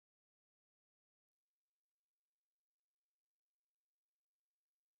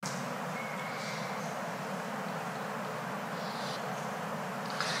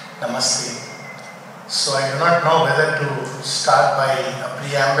Namaste. So I do not know whether to start by a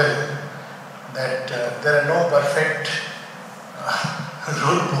preamble that there are no perfect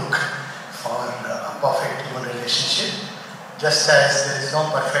rule book for a perfect human relationship. Just as there is no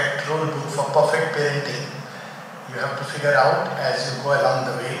perfect rule book for perfect parenting, you have to figure out as you go along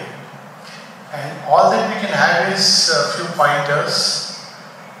the way. And all that we can have is a few pointers.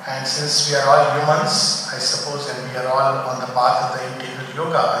 And since we are all humans, I suppose, and we are all on the path of the integral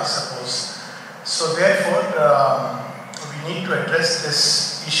yoga, I suppose. So therefore, we need to address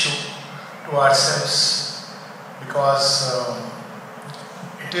this issue to ourselves because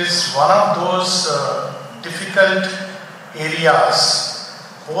it is one of those difficult areas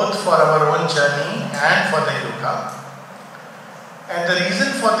both for our own journey and for the yoga. And the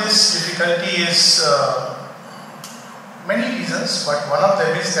reason for this difficulty is many reasons, but one of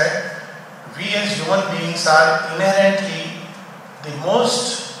them is that we as human beings are inherently the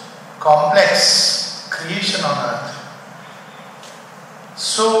most complex creation on earth.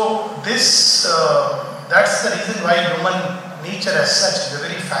 So this, that's the reason why human nature as such is a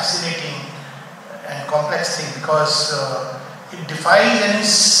very fascinating and complex thing, because it defies any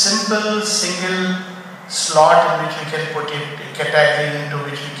simple single slot in which we can put it, a category into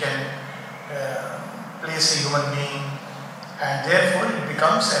which we can place a human being, and therefore it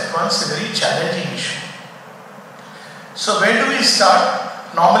becomes at once a very challenging issue. So where do we start?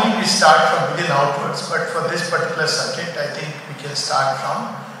 Normally we start from within outwards, but for this particular subject I think we can start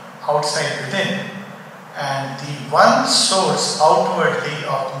from outside within. And the one source outwardly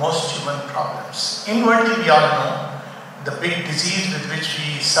of most human problems. Inwardly we all know the big disease with which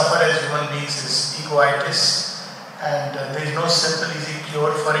we suffer as human beings is egoitis, and there is no simple easy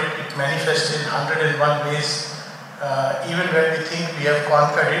cure for it. It manifests in 101 ways. Even when we think we have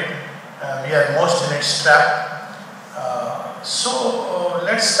conquered it, we are most in its trap. So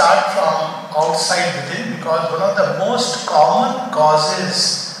let's start from outside within, because one of the most common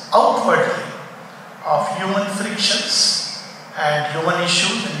causes outwardly of human frictions and human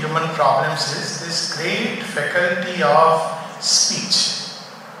issues and human problems is this great faculty of speech.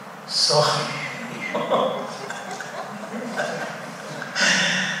 So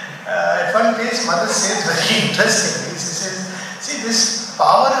at one place mother says very interestingly, she says, see, this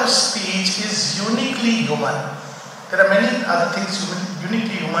power of speech is uniquely human. There are many other things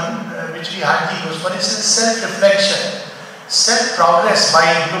uniquely human which we hardly use. For instance, self-reflection, self-progress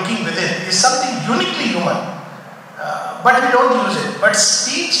by looking within is something uniquely human, but we don't use it. But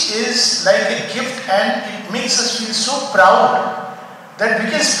speech is like a gift, and it makes us feel so proud that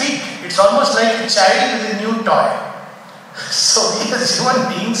we can speak. It's almost like a child with a new toy. So we as human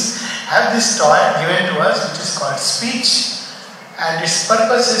beings have this toy given to us which is called speech, and its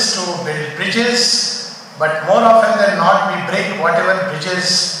purpose is to build bridges. But more often than not, we break whatever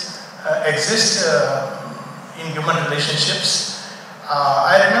bridges exist in human relationships.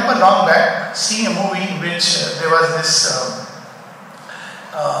 I remember long back seeing a movie in which there was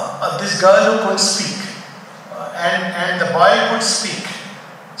this girl who could speak, and the boy could speak.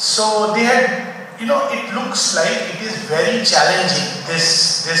 So they had, it looks like it is very challenging,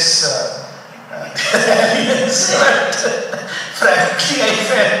 this alliance, but frankly I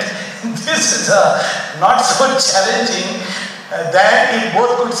felt this is not so challenging that if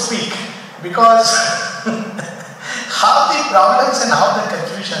both could speak, because half the problems and half the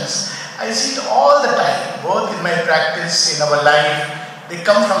confusions, I see it all the time, both in my practice, in our life, they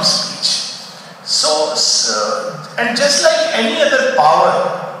come from speech. So and just like any other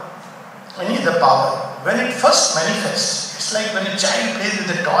power, when it first manifests, it's like when a child plays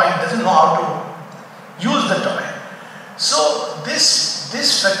with a toy, he doesn't know how to use the toy. So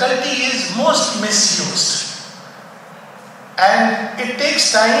this faculty is most misused, and it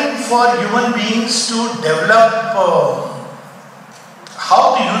takes time for human beings to develop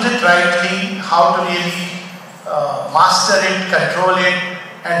how to use it rightly, how to really master it, control it,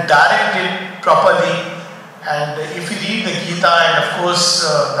 and direct it properly. And if you read the Gita and of course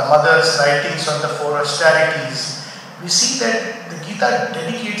the mother's writings on the four austerities, we see that the Gita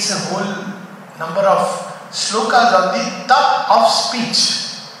dedicates a whole number of slokas on the tap of speech,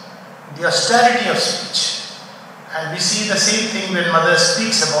 the austerity of speech. And we see the same thing when mother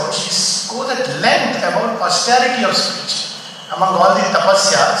speaks about, she goes at length about austerity of speech. Among all the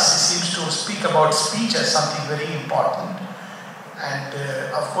tapasyas, she seems to speak about speech as something very important. And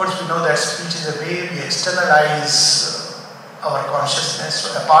of course we know that speech is a way we externalize our consciousness.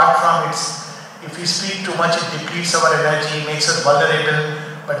 So apart from it, if we speak too much, it depletes our energy, makes us vulnerable,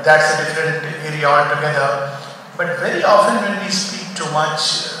 but that's a different area altogether. But very often when we speak too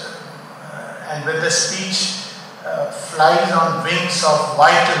much and when the speech flies on wings of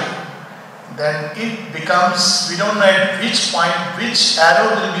vital, then it becomes, we don't know at which point which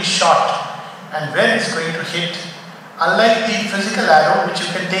arrow will be shot and where it's going to hit. Unlike the physical arrow, which you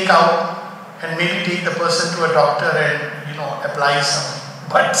can take out and maybe take the person to a doctor and apply some.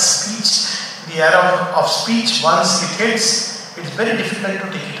 But speech, the arrow of speech, once it hits, it's very difficult to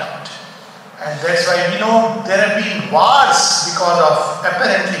take it out. And that's why we know there have been wars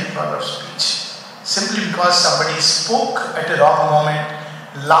apparently because of speech. Simply because somebody spoke at a wrong moment,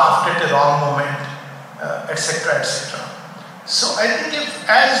 laughed at a wrong moment, etc., etc. So I think if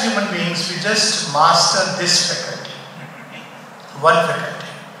as human beings we just master this faculty, one faculty,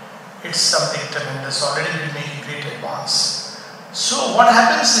 it's something tremendous. Already we make a great advance. So what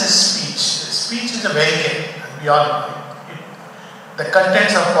happens in speech? Speech is a vehicle, we all know it. The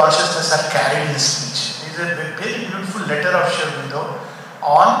contents of consciousness are carried in speech. There is a very beautiful letter of Sri Aurobindo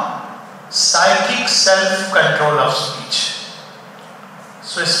on psychic self-control of speech.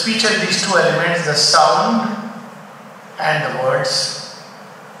 So speech has these two elements, the sound and the words.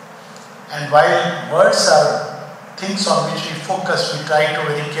 And while words are things on which we focus, we try to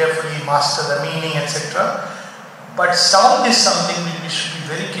very carefully master the meaning, etc. But sound is something we should be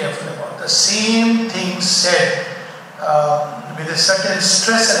very careful about. The same thing said with a certain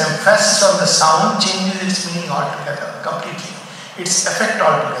stress and emphasis on the sound changes its meaning altogether, completely, its effect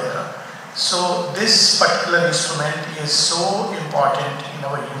altogether. So this particular instrument is so important in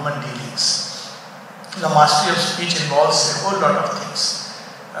our human dealings. The mastery of speech involves a whole lot of things.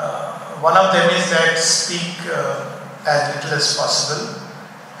 One of them is that speak as little as possible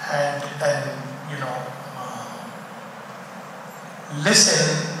and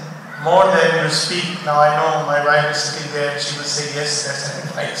listen more than you speak. Now I know my wife is sitting there, she will say, yes, that's an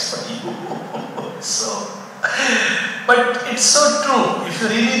advice for you. But it's so true. If you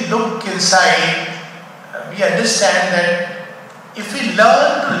really look inside, we understand that if we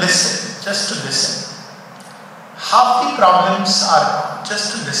learn to listen, just to listen, half the problems are gone,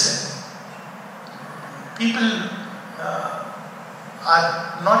 just to listen. People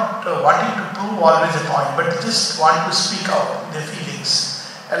are not wanting to prove always a point, but they just want to speak out their feelings.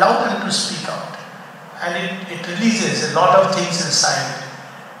 Allow them to speak out, and it releases a lot of things inside.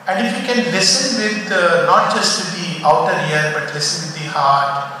 And if you can listen with not just with the outer ear, but listen with the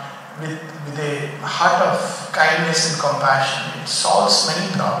heart, with a heart of kindness and compassion, it solves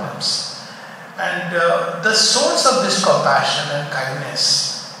many problems. And the source of this compassion and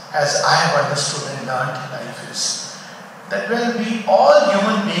kindness, as I have understood and learned in life, is that we all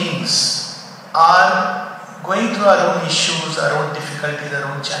human beings are going through our own issues, our own difficulties, our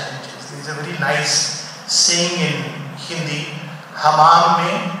own challenges. There is a very nice saying in Hindi, "Hamam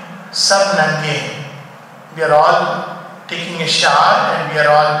mein sab nange." We are all taking a shower and we are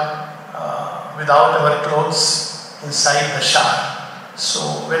all without our clothes inside the shower.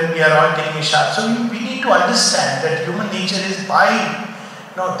 So when we are all taking a shower, so we need to understand that human nature is by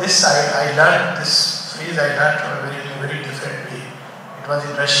this I learned this phrase, I learned from a very different way. It was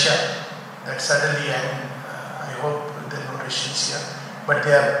in Russia that suddenly I hope there are no Russians here, but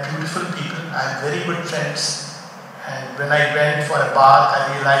they are beautiful people. I have very good friends, and when I went for a bath,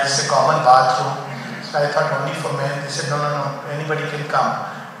 I realized it's a common bathroom. So I thought only for men. They said no, anybody can come,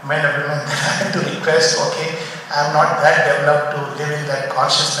 men or women. I had to request, okay, I am not that developed to live in that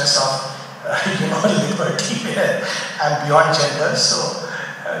consciousness of liberty where I am beyond gender. So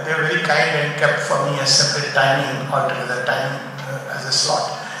they were very kind and kept for me a separate timing altogether, as a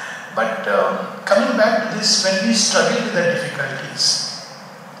slot. But coming back to this, when we struggle with the difficulties,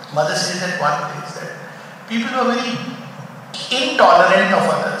 Mother says at one place that people who are very intolerant of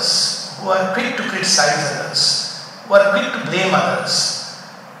others, who are quick to criticize others, who are quick to blame others,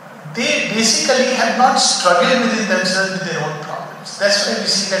 they basically have not struggled within themselves with their own problems. That's why we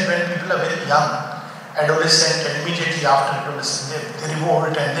see that when people are very young, adolescent, and immediately after adolescent, they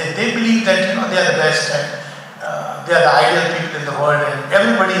revolt and they believe that they are the best and they are the ideal people in the world and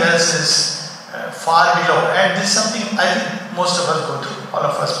everybody else is far below. And this is something I think most of us go through, all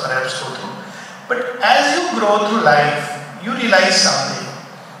of us perhaps go through. But as you grow through life, you realize something,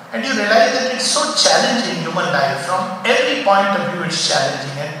 and you realize that it's so challenging human life. From every point of view it's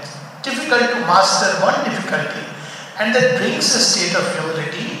challenging and difficult to master one difficulty, and that brings a state of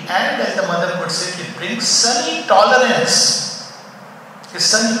humility, and as the Mother puts it, it brings sunny tolerance.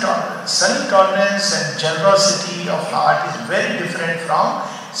 Sunny tolerance and generosity of heart is very different from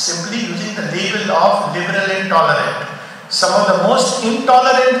simply using the label of liberal and tolerant. Some of the most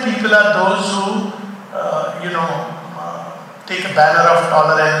intolerant people are those who, take a banner of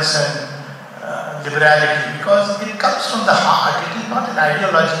tolerance and liberality, because it comes from the heart. It is not an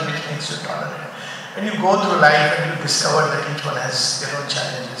ideology which makes you tolerant. when you go through life and you discover that each one has their own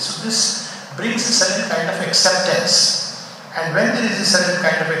challenges. So this brings a certain kind of acceptance. And when there is a certain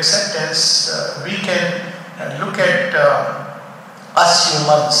kind of acceptance, we can look at us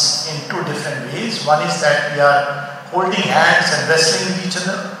humans in two different ways. One is that we are holding hands and wrestling with each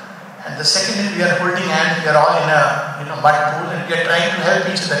other. And the second is we are holding hands, we are all in a mud pool and we are trying to help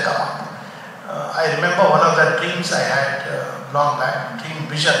each other come up. I remember one of the dreams I had long back, dream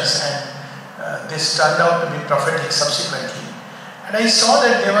visions, and this turned out to be prophetic subsequently. And I saw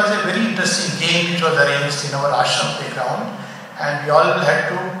that there was a very interesting game which was arranged in our ashram playground, and we all had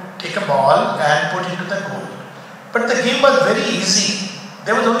to take a ball and put into the goal. But the game was very easy.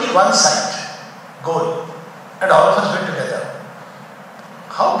 There was only one side, goal, and all of us went together.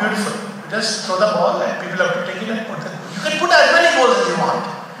 How beautiful. You just throw the ball and people have to take it and put the goal. You can put as many goals as you want.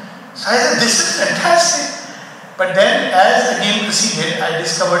 So I said, this is fantastic. But then as the game proceeded, I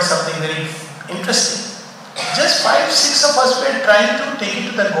discovered something very interesting. Just 5-6 of us were trying to take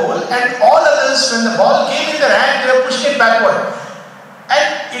it to the goal, and all others, when the ball came in their hand, they were pushing it backward.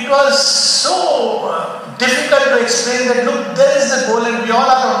 And it was so difficult to explain that, look, there is the goal and we all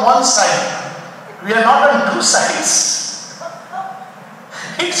are on one side. We are not on two sides.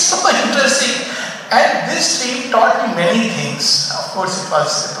 It's so interesting. And this dream taught me many things. Of course, it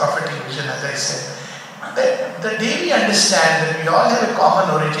was a prophetic vision, as I said. That the day we understand that we all have a common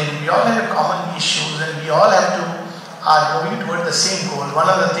origin, we all have a common issues, and we all are moving toward the same goal. One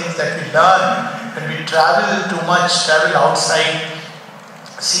of the things that we learn when we travel too much, travel outside,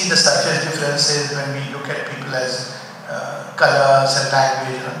 see the surface differences when we look at people as colors and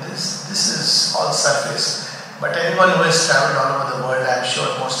language. This is all surface. But anyone who has traveled all over the world, I'm sure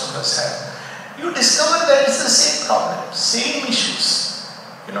most of us have, you discover that it's the same problem, same issues,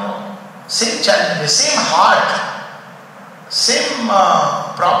 same challenges, same heart, same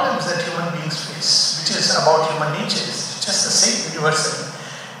problems that human beings face, which is about human nature. It's just the same universally.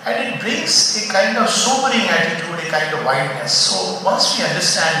 And it brings a kind of sobering attitude, a kind of wideness. So once we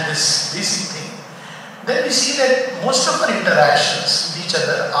understand this basic thing, then we see that most of our interactions with each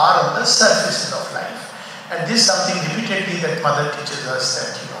other are on the surfaces of life. And this is something repeatedly that Mother teaches us,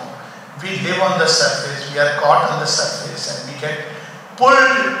 that we live on the surface, we are caught on the surface, and we get pulled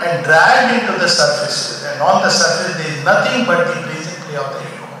and dragged into the surfaces. And on the surface there is nothing but the blazing play of the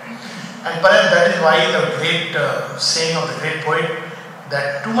ego. And perhaps that is why the great saying of the great poet,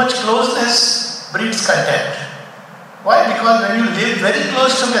 that too much closeness breeds contempt. Why? Because when you live very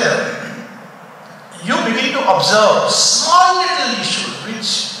close together, you begin to observe small little issues which,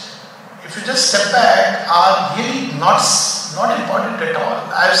 if you just step back, are really not important at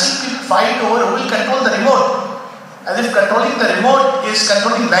all. I have seen people fight over who will control the remote, as if controlling the remote is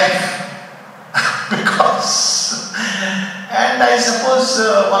controlling life. And I suppose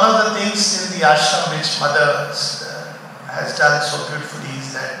one of the things in the ashram which Mother has done so beautifully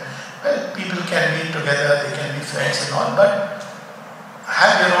is that, well, people can be together, they can be friends and all, but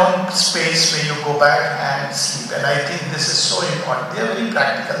have your own space where you go back and sleep. And I think this is so important. They are very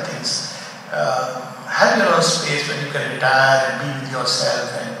practical things. Have your own space where you can retire and be with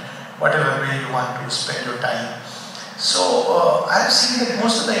yourself and whatever way you want to spend your time. So I have seen that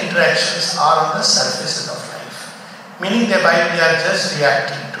most of the interactions are on the surfaces of life, meaning thereby we are just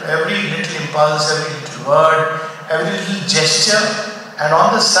reacting to every little impulse, every little word, every little gesture, and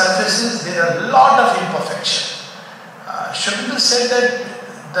on the surfaces there are a lot of imperfection. Shouldn't be said that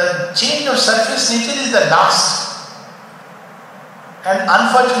the change of surface nature is the last. And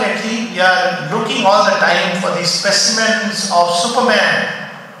unfortunately, we are looking all the time for these specimens of Superman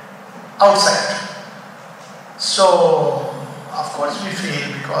outside. So, of course we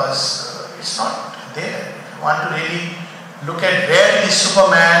fail because it's not there. If you want to really look at where the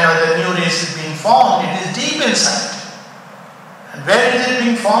Superman or the new race is being formed, it is deep inside. And where is it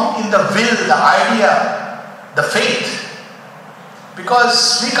being formed? In the will, the idea, the faith.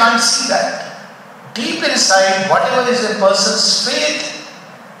 Because we can't see that. Deep inside, whatever is a person's faith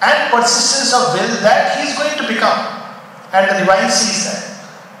and persistence of will, that he is going to become. And the divine sees that.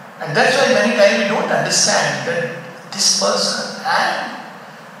 And that's why many times we don't understand that this person and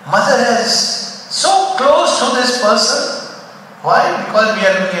Mother is so close to this person. Why? Because we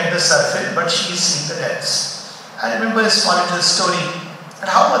are looking at the surface, but she is seeing the depths. I remember a small little story and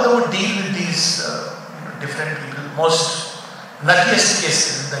how Mother would deal with these different people. Most luckiest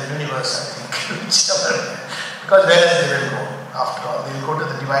cases in the universe, I think, whichever, because where else they will go? After all, they will go to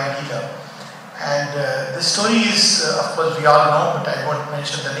the divine healer. And the story is, of course, we all know, but I won't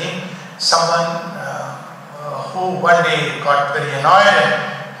mention the name. Someone who one day got very annoyed,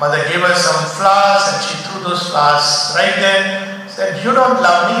 and Mother gave her some flowers, and she threw those flowers right there. said, you don't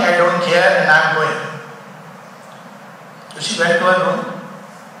love me, I don't care, and I'm going. So she went to her room,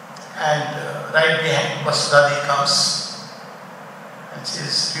 and right behind Vasudhadi comes and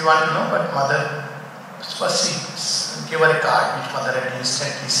says, do you want to know what mother? First she gave her a card which mother had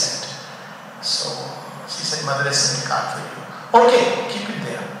instantly sent. So she said, mother has sent a card for you. Okay, keep it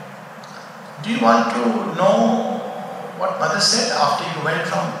there. Do you want to know what mother said after you went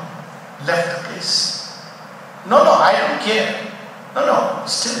from left the place? No, I don't care. No,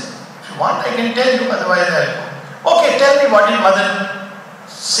 still, if you want I can tell you, otherwise I'll go. Okay, tell me what did mother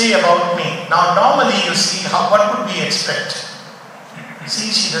say about me. Now normally you see, what would we expect? See,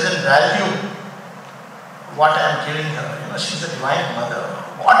 she doesn't value what I am giving her. She's a divine mother.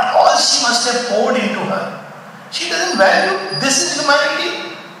 What all she must have poured into her. She doesn't value. This is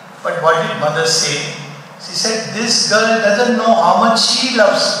humanity. But what did mother say? She said, this girl doesn't know how much she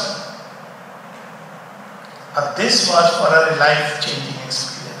loves me. But this was for her a life-changing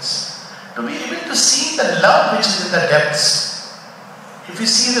experience. To be able to see the love which is in the depths. If we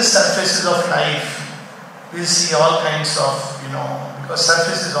see the surfaces of life, we'll see all kinds of, because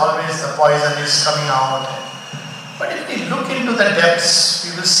surface is always the poison is coming out. But if we look into the depths,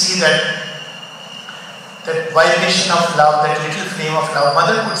 we will see that vibration of love, that little flame of love.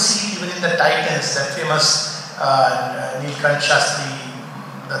 Mother could see even in the Titans, that famous Nilkant Shastri,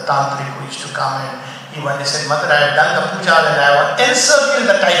 the Tantric who used to come, and he one day said, Mother, I have done the puja and I have encircled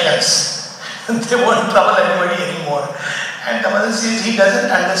the Titans. They won't trouble anybody anymore. And the mother says, he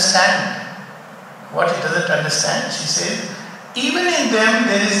doesn't understand. What he doesn't understand? She says, even in them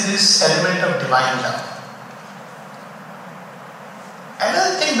there is this element of divine love.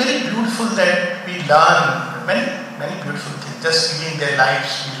 Another thing very beautiful that we learn, many beautiful things, just living their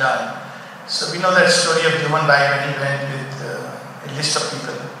lives we learn. So we know that story of Human Bai when he went with a list of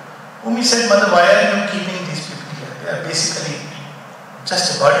people, whom he said, Mother, why are you keeping these people here? They are basically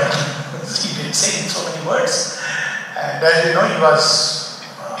just a burden. He didn't say in so many words. And as you know, he was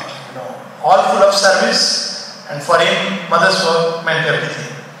all full of service, and for him, mother's work meant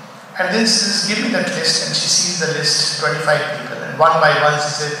everything. And then she says, give me that list, and she sees the list, 25 people, and one by one she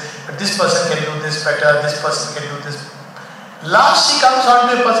says, but this person can do this better, this person can do this. Last she comes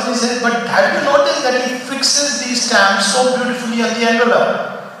on to a person, he says, but have you noticed that he fixes these stamps so beautifully on the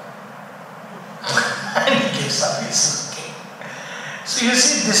envelope? And he gives up, he says, okay. So you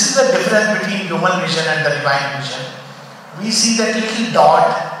see, this is the difference between human vision and the divine vision. We see that little dot,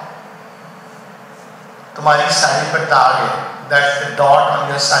 tumhari sari par daag hai, that's the dot on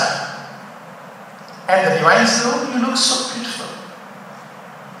your sari. And the divine says, oh, you look so beautiful.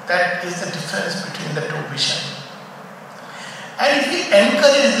 That is the difference between the two visions. And if we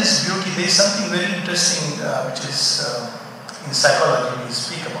encourage this beauty, there is something very interesting which is in psychology, we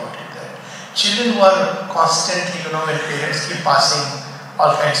speak about it. That children who are constantly, when parents keep passing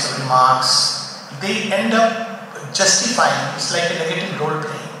all kinds of remarks, they end up justifying. It's like a negative role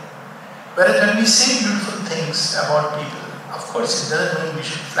playing. Whereas when we say beautiful things about people, of course it doesn't mean we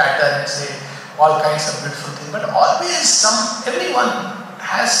should flatter and say all kinds of beautiful things, but always everyone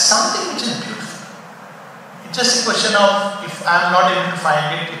has something which is beautiful. It's just a question of, if I am not able to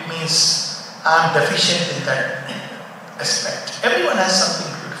find it, it means I am deficient in that aspect. Everyone has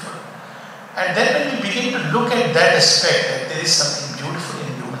something beautiful. And then when we begin to look at that aspect, that there is something beautiful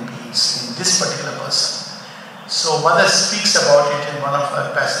in human beings, in this particular person. So mother speaks about it in one of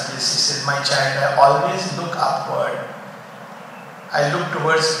her passages. She says, my child, I always look upward. I look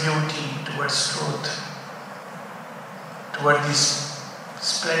towards beauty, towards truth, toward this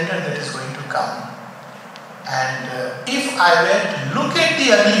splendor that is going to come. And if I were to look at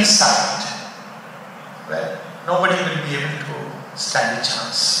the ugly side, well, nobody will be able to stand a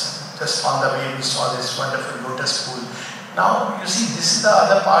chance. Just on the way we saw this wonderful lotus pool. Now you see, this is the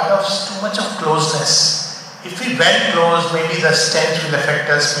other part of too much of closeness. If we went close, maybe the stench will affect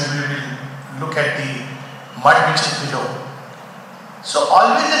us, maybe we will look at the mud which is below. So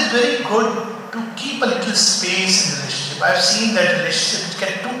always it's very good to keep a little space in the relationship. I have seen that relationships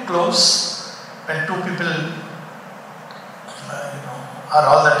get too close when two people are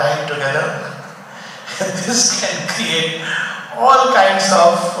all the time together. This can create all kinds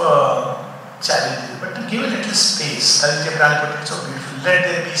of challenges. But to give a little space, Savitri put it so beautiful, let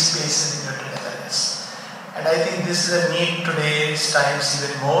there be spaces in your togetherness. And I think this is a need today's times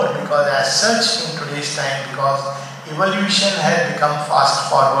even more, because as such in today's time, because evolution has become fast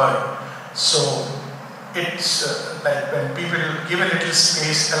forward. So it's like when people give a little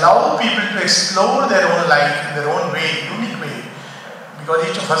space, allow people to explore their own life in their own way, unique way. Because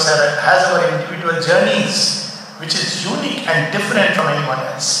each of us has our individual journeys, which is unique and different from anyone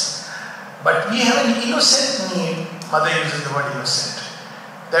else. But we have an innocent need mother uses the word innocent.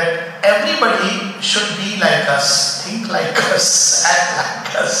 That everybody should be like us, think like us, act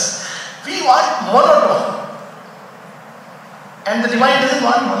like us. We want monotone. And the divine doesn't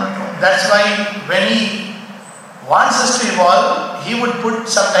want monotone. That's why when he wants us to evolve, he would put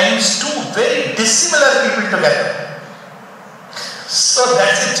sometimes two very dissimilar people together. So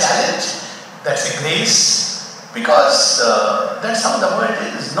that's a challenge, that's a grace, because that's how the world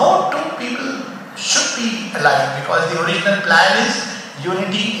is. No two people should be alike, because the original plan is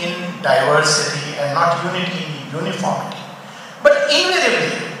unity in diversity and not unity in uniformity. But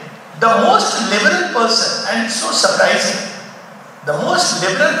invariably, the most liberal person, and it's so surprising, the most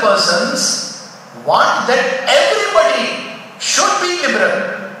liberal persons want that everybody should be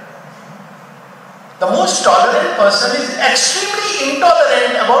liberal. The most tolerant person is extremely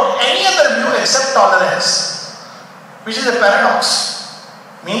intolerant about any other view except tolerance, which is a paradox.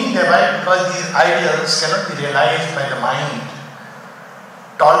 Meaning thereby, because these ideals cannot be realized by the mind.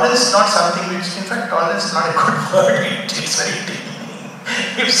 Tolerance is not something which, in fact, tolerance is not a good word. It's very demeaning.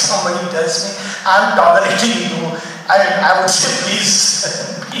 If somebody tells me, I'm tolerating you, I would say, please,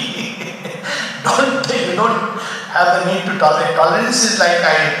 you don't have the need to tolerate. Tolerance is like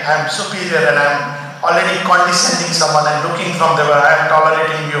I'm superior and I'm already condescending someone and looking from the world, I am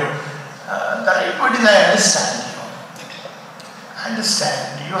tolerating you. The right word is I understand you. I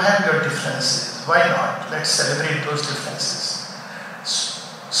understand. You have your differences. Why not? Let's celebrate those differences.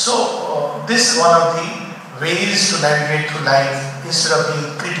 So this is one of the ways to navigate through life instead of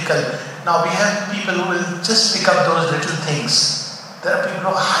being critical. Now we have people who will just pick up those little things. There are people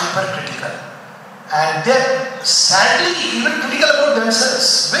who are hypercritical. And they're sadly even critical about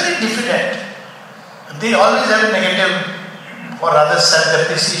themselves. Very diffident. They always have a negative or rather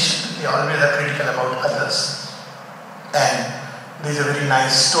self-depreciation. They always are critical about others. And there is a very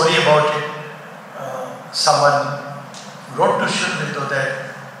nice story about it. Someone wrote to Shri Aurobindo that,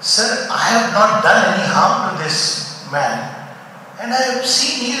 "Sir, I have not done any harm to this man. And I have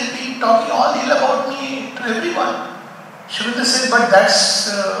seen he has been talking all ill about me to everyone." Shri Aurobindo said, "But that's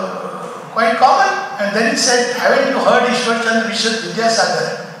quite common." And then he said, "Haven't you heard Ishwar Chandra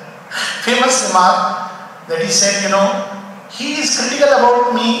Vidyasagar? Famous remark that he said, he is critical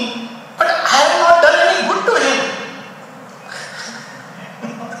about me, but I have not done any good to him."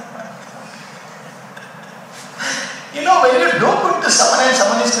 When you do good to someone and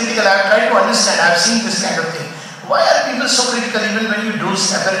someone is critical, I have tried to understand, I have seen this kind of thing. Why are people so critical even when you do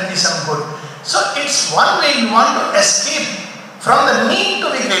apparently some good? So it's one way you want to escape from the need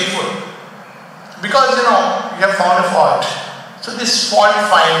to be grateful. Because you have found a fault. So this fault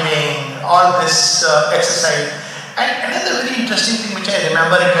finding, all this exercise. And another very interesting thing which I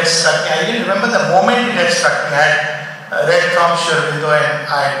remember, it had struck me. I didn't remember the moment it had struck me. I had read from Shri Aurobindo and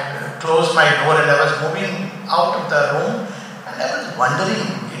I had closed my door and I was moving out of the room and I was wondering,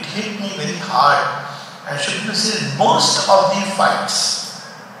 it hit me very hard. And Shri Aurobindo says, most of the fights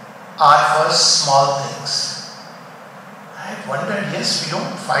are for small things. I wondered, yes, we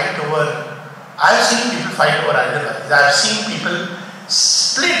don't fight over. I've seen people fight over idolize. I've seen people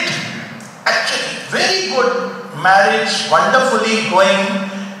split. Actually, very good marriage, wonderfully going,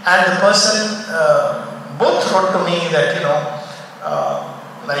 and the person both wrote to me that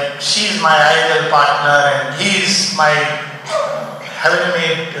like she's my ideal partner and he's my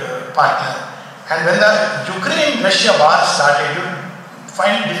heaven-made partner. And when the Ukraine-Russia war started, you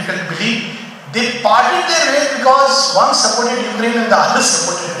find it difficult to believe they parted their ways because one supported Ukraine and the other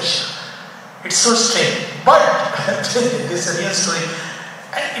supported Russia. It's so strange. But this is a real story.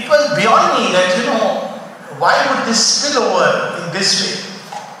 And it was beyond me that, why would this spill over in this way?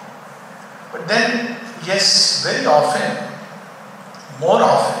 But then, yes, very often, more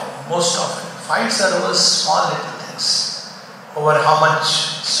often, most often, fights are over small little things. Over how much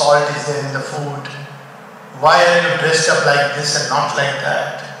salt is there in the food. Why are you dressed up like this and not like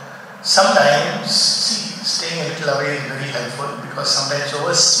that? Sometimes, staying a little away is very helpful because sometimes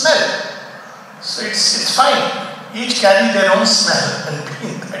over smell. So it's fine. Each carry their own smell and be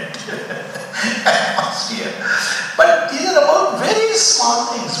in that atmosphere. But these are about very small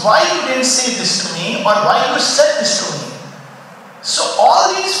things. Why you didn't say this to me or why you said this to me. So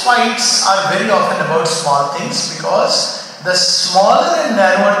all these fights are very often about small things because the smaller and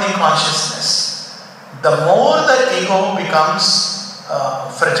narrower the consciousness, the more the ego becomes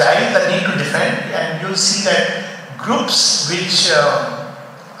fragile, the need to defend, and you'll see that groups which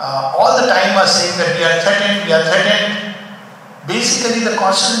all the time are saying that we are threatened, basically the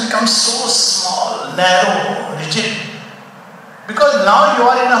consciousness becomes so small, narrow, rigid. Because now you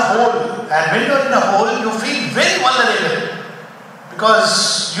are in a hole, and when you are in a hole, you feel very vulnerable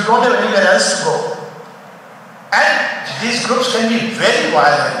because you don't have anywhere else to go. And these groups can be very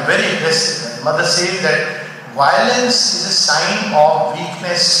violent, very aggressive. And mother says that violence is a sign of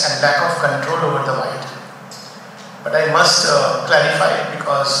weakness and lack of control over the mind. But I must clarify,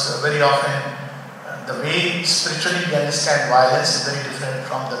 because very often the way spiritually we understand violence is very different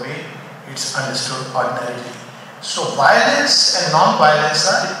from the way it's understood ordinarily. So violence and non-violence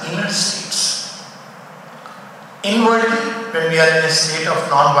are inner states. Inwardly, when we are in a state of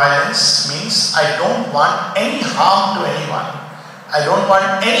non-violence, means I don't want any harm to anyone. I don't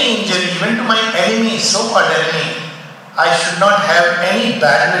want any injury even to my enemy, so-called enemy. I should not have any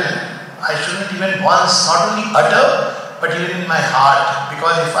bad will. I shouldn't even once, not only utter, but even in my heart.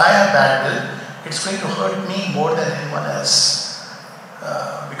 Because if I have bad will, it's going to hurt me more than anyone else.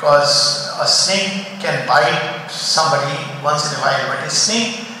 Because a snake can bite somebody once in a while, but a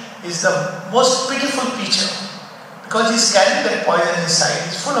snake is the most pitiful creature, because he's carrying that poison inside.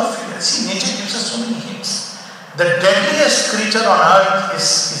 He's full of fear. See, nature gives us so many hints. The deadliest creature on earth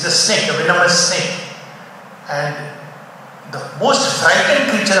is a snake, a venomous snake. And the most frightened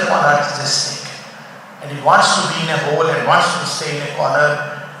creature upon earth is a snake. And he wants to be in a hole and wants to stay in a corner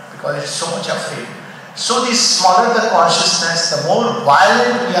because it's so much afraid. So the smaller the consciousness, the more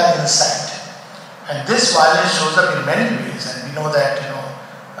violent we are inside. And this violence shows up in many ways. And we know that,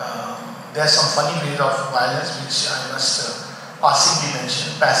 there are some funny ways of violence which I must passingly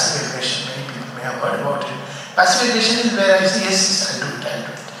mention. Passive aggression, many people may have heard about it. Passive aggression is where I say, yes, I'll do it.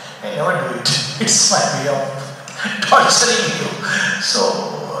 I never do it. It's my way of torturing you.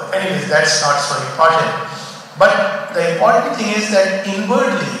 So, anyways, that's not so important. But the important thing is that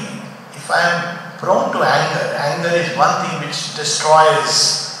inwardly, if I am prone to anger, anger is one thing which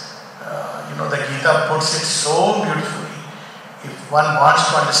destroys. The Gita puts it so beautifully. If one wants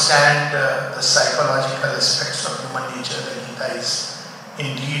to understand the psychological aspects of human nature, the Gita is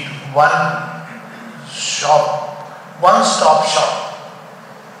indeed one-stop shop.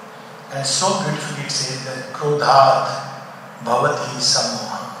 And so beautifully it says that Krodhat Bhavati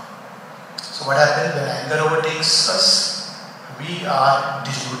Sammoha. So what happens when anger overtakes us? We are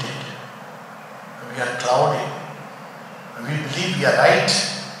deluded. We are clouded. We believe we are right.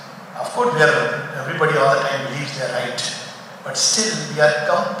 Of course, everybody all the time believes they are right. But still, we are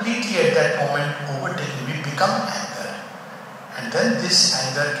completely at that moment overtaken. We become anger. And then this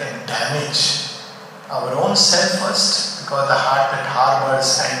anger can damage our own self first, because the heart that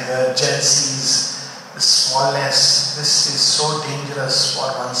harbors anger, jealousies, the smallness, this is so dangerous for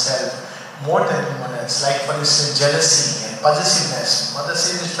oneself more than anyone else. Like for instance, jealousy and possessiveness. Mother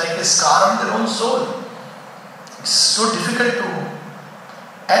says it's like a scar on their own soul. It's so difficult to,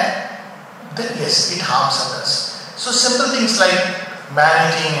 and then yes, it harms others. So simple things like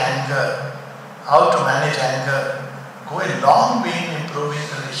managing anger, how to manage anger, go a long way in improving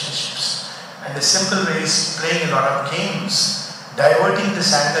relationships. And the simple way is playing a lot of games, diverting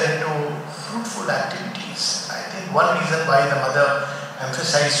this anger into fruitful activities. I think one reason why the mother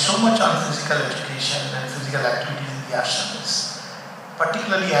emphasized so much on physical education and physical activities in the ashram is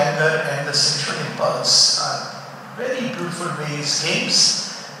particularly anger and the sexual impulse are very beautiful ways, games.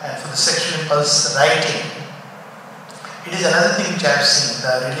 And for the sexual impulse, writing. It is another thing which I have seen,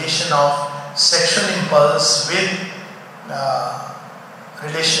 the relation of sexual impulse with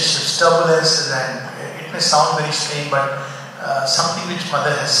relationships, turbulences, and it may sound very strange, but something which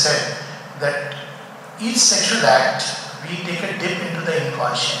mother has said, that each sexual act, we take a dip into the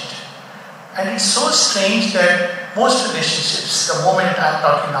inconscient. And it's so strange that most relationships, the moment I'm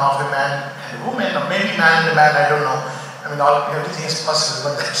talking now of a man and a woman, or maybe man and a man, I don't know, everything is possible,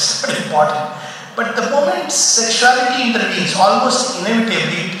 but that's not important. But the moment sexuality intervenes, almost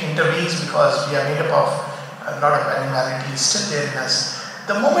inevitably it intervenes, because we are made up of a lot of animality still there in us.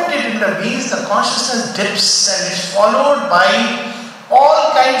 The moment it intervenes, the consciousness dips and is followed by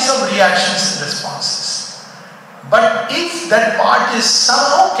all kinds of reactions and responses. But if that part is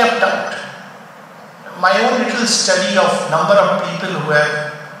somehow kept out, my own little study of number of people who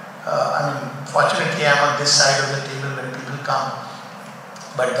have, fortunately I am on this side of the table when people come,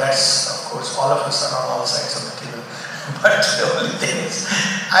 but that's, of course, all of us are on all sides of the table. But the only thing is,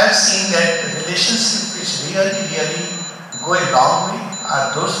 I have seen that the relationships which really go a long way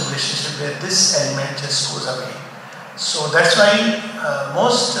are those relationships where this element just goes away. So that's why you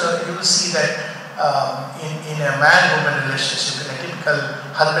will see that in a man-woman relationship, in a typical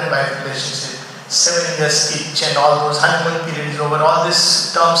husband-wife relationship, 7 years each and all those honeymoon periods over, all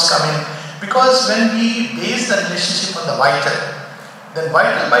these terms come in. Because when we base the relationship on the vital, then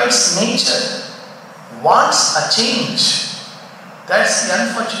vital by its nature wants a change. That's the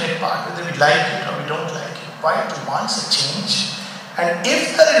unfortunate part, whether we like it or we don't like it. Vital wants a change. And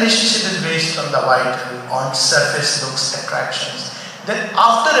if the relationship is based on the vital, on surface looks, attractions, then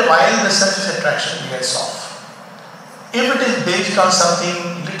after a while the surface attraction gets off. If it is based on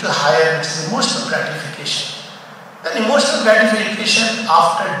something little higher, which is emotional gratification, then emotional gratification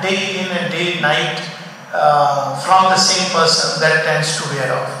after day in and day night from the same person, that tends to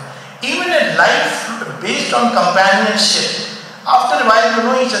wear off. Even a life based on companionship, after a while you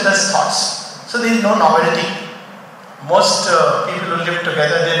know each other's thoughts. So there is no novelty. Most people who live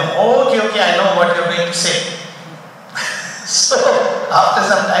together, they know, okay, I know what you are going to say. So after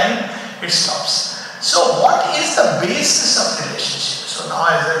some time, it stops. So what is the basis of relationship? So now,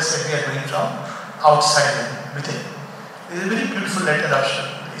 as I said, we are going from outside and within. This is a very beautiful letter of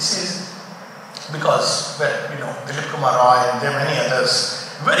Shri. He says, because, well, you know, Dilip Kumar Roy and there are many others,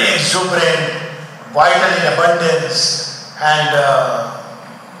 very exuberant, vital in abundance, and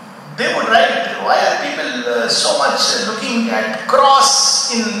they would write, why are people so much looking at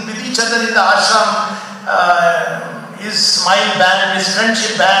cross with each other in the ashram, his smile band, his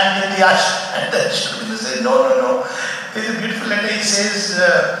friendship band in the ashram, and then Shri says, no. There is a beautiful letter. He says,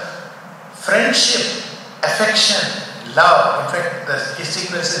 friendship, affection, love. In fact, the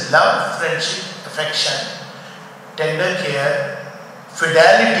sequence is love, friendship, affection, tender care,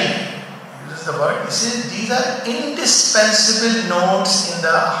 fidelity. He uses the word. He says these are indispensable notes in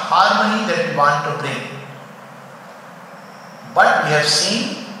the harmony that we want to bring. But we have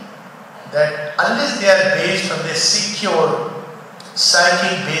seen that unless they are based on a secure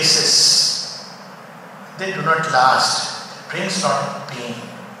psychic basis, they do not last. It brings lot of pain.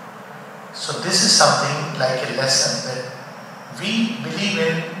 So this is something like a lesson that we believe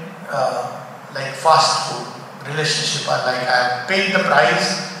in, like fast food. Relationship are like, I have paid the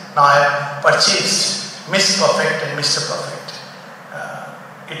price, now I have purchased Miss Perfect and Mr. Perfect.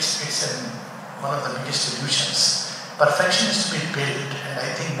 It's one of the biggest illusions. Perfection is to be built, and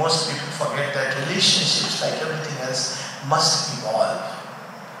I think most people forget that relationships, like everything else, must evolve.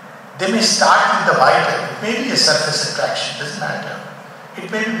 They may start with the vital. It may be a surface attraction, doesn't matter.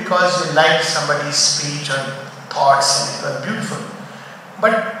 It may be because you like somebody's speech or thoughts and it was beautiful.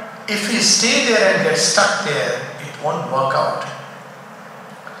 But if you stay there and get stuck there, it won't work out.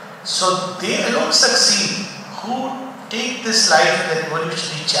 So they alone succeed who take this life as an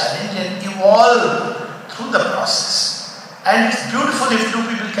evolutionary challenge and evolve through the process. And it's beautiful if two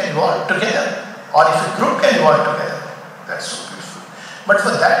people can evolve together, or if a group can evolve together. That's so beautiful. But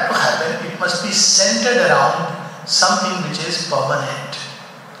for that to happen, it must be centered around something which is permanent.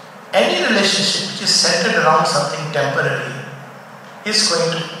 Any relationship which is centered around something temporary is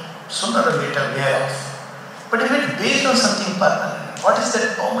going to sooner or later wear off. But if it's based on something permanent, what is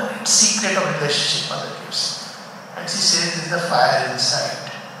that permanent secret of relationship Mother gives? And she says, there is a fire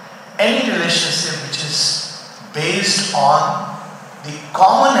inside. Any relationship which is based on the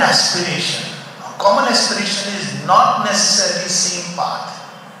common aspiration. Now, common aspiration is not necessarily same path.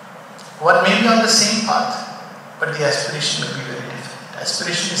 One may be on the same path, but the aspiration will be very different.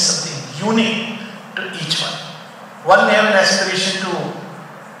 Aspiration is something unique to each one. One may have an aspiration to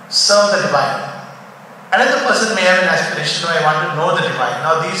serve the divine. Another person may have an aspiration, I want to know the divine.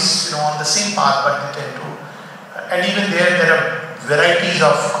 Now these, on the same path, but they tend to, and even there are varieties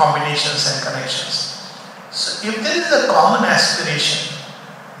of combinations and connections. So if there is a common aspiration,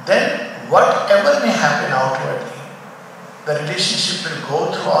 then whatever may happen outwardly, the relationship will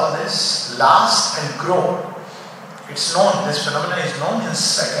go through all this, last and grow. It's known, this phenomenon is known in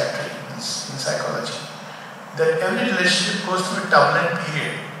psychiatry, in psychology, that every relationship goes through a turbulent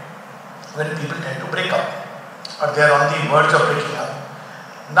period when people tend to break up, or they are on the verge of breaking up.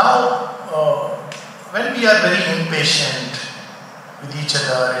 Now, when we are very impatient with each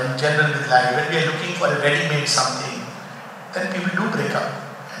other, and in general with life, when we are looking for a ready-made something, then people do break up.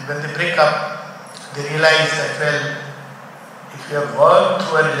 And when they break up, they realize that, well, if you have worked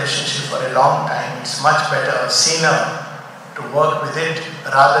through a relationship for a long time, it's much better, saner, to work with it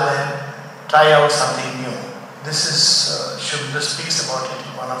rather than try out something new. This is, Shubhendra speaks about it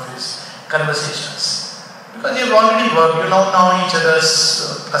in one of his conversations. Because you have already worked, you know now each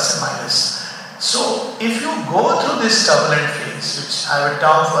other's plus and minus. So, if you go through this turbulent phase, which I have a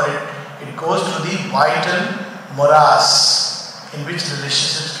term for it, it goes through the vital morass in which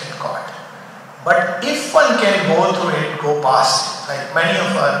relationships get caught. But if one can go through it, go past it, like many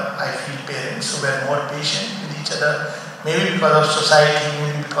of our, I feel, parents who were more patient with each other, maybe because of society,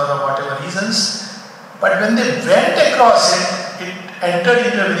 maybe because of whatever reasons, but when they went across it, it entered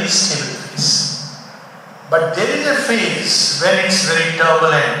into a very stable phase. But there is a phase when it's very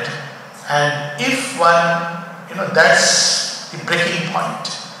turbulent, and if one, that's the breaking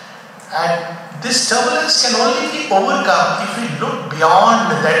point. And this turbulence can only be overcome if we look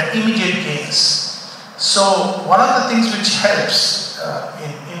beyond that immediate gains. So one of the things which helps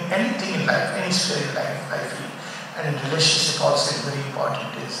in anything in life, any sphere in life, I feel, and in relationship also is very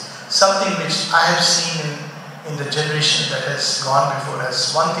important, is something which I have seen in the generation that has gone before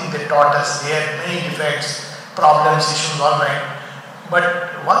us. One thing they taught us, they had many defects, problems, issues, all right. But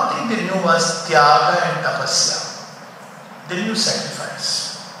one thing they knew was tyaga and tapasya. They knew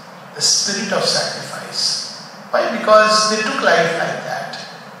sacrifice, the spirit of sacrifice. Why? Because they took life like that.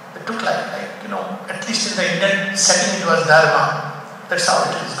 They took life like, at least in the Indian setting it was dharma. That's how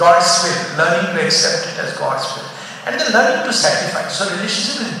it is. God's will, learning to accept it as God's will. And then learning to sacrifice. So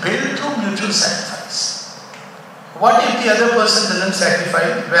relationship is built through mutual sacrifice. What if the other person doesn't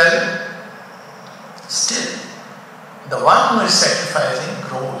sacrifice? Well, still, the one who is sacrificing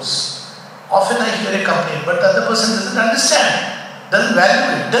grows. Often I hear a complaint, but the other person doesn't understand, doesn't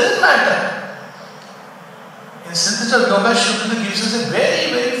value it, doesn't matter. In Synthesis of Yoga, Shukla gives us a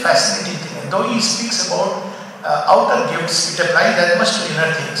very, very fascinating thing. And though he speaks about outer gifts, it applies that much to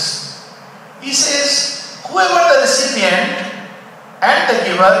inner things. He says, whoever the recipient and the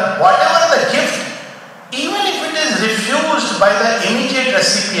giver, whatever the gift, even if it is refused by the immediate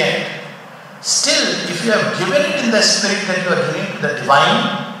recipient, still, if you have given it in the spirit that you are giving to the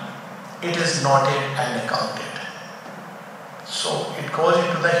divine, it is noted and accounted. So it goes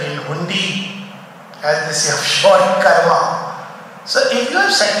into the hundi, as they say, of short karma. So if you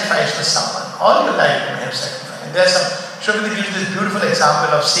have sacrificed for someone, all your life you may have sacrificed. And there's some, Shukla gives this beautiful example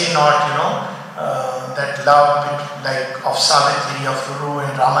of say not, that love like of Savitri, of Ruru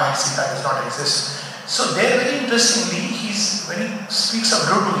and Rama and Sita does not exist. So there very interestingly, when he speaks of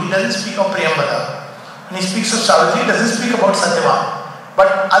Ruru, he doesn't speak of Priyambada. When he speaks of Savitri, he doesn't speak about Satyavan.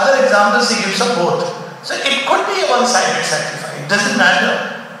 But other examples he gives of both. So it could be a one-sided sacrifice. It doesn't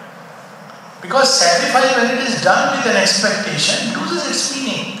matter. Because sacrifice, when it is done with an expectation, loses its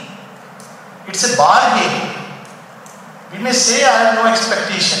meaning. It's a bargain. We may say I have no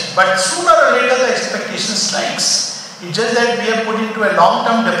expectation, but sooner or later the expectation strikes. It's just that we have put into a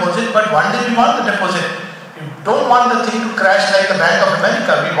long-term deposit, but one day we want the deposit. We don't want the thing to crash like the Bank of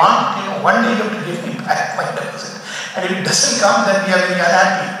America. We want, one day you have to give me back my deposit. And if it doesn't come, then we are very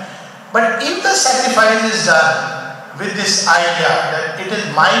unhappy. But if the sacrifice is done with this idea that it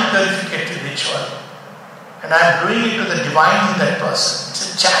is my purificatory ritual, and I am doing it to the divine in that person,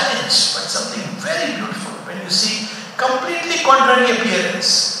 it's a challenge, but something very beautiful. When you see completely contrary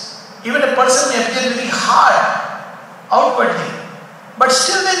appearance, even a person may appear very hard outwardly, but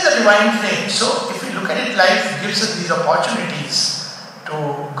still there is the divine flame. So if we look at it, life gives us these opportunities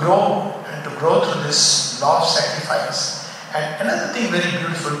to grow and to grow through this law of sacrifice. And another thing very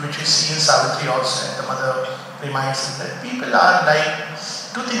beautiful which we see in Savitri also, and the mother reminds us that people are like,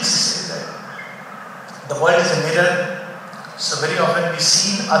 two things she says, that the world is a mirror, so very often we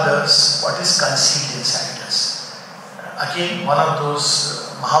see in others what is concealed inside us. Again, one of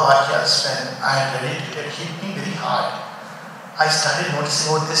those Mahavakyas, when I had read it, it hit me very hard. I started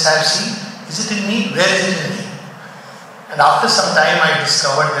noticing, this I have seen, is it in me? Where is it in me? And after some time I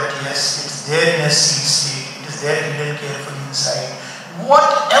discovered that yes, it's there in a seed state, it is there hidden carefully inside.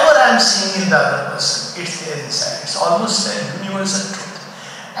 Whatever I am seeing in the other person, it's there inside. It's almost a universal truth.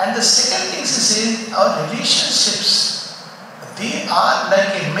 And the second thing she says, our relationships, they are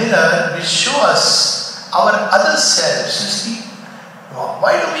like a mirror which show us our other selves. You see,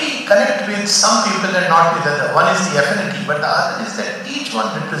 why do we connect with some people and not with others? One is the affinity, but the other is that each one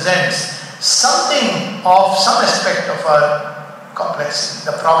represents something of some aspect of our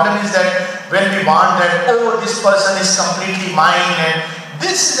complexity. The problem is that when we want that, this person is completely mine, and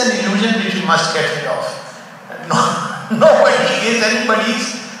this is an illusion which we must get rid of. Nobody is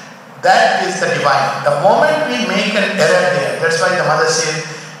anybody's. That is the divine. The moment we make an error there, that's why the mother says,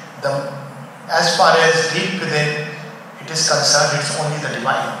 as far as deep within it is concerned, it's only the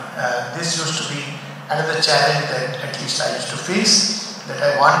divine. This used to be another challenge that at least I used to face, that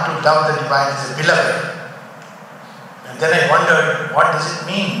I want to love the divine as a beloved. And then I wondered, what does it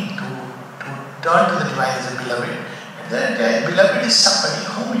mean to turn to the divine as a beloved? And then a beloved is somebody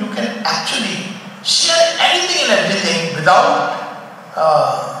whom you can actually share anything and everything without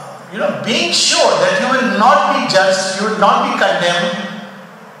being sure that you will not be judged, you will not be condemned,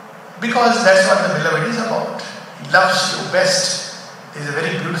 because that's what the beloved is about. He loves you best. There is a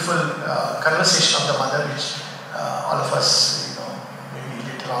very beautiful conversation of the mother which all of us, maybe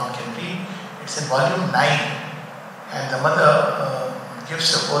later on can read. It's in volume 9, and the mother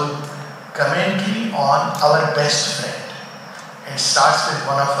gives a whole commentary on our best friend, and starts with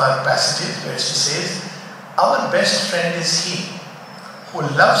one of her passages where she says, our best friend is he who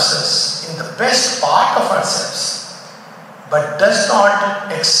loves us in the best part of ourselves, but does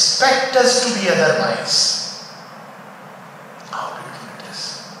not expect us to be otherwise. How beautiful it is.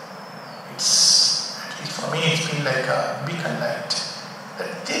 It's, at least for me, it's been like a beacon light.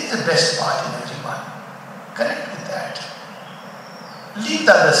 That there is the best part in everyone. Connect with that. Leave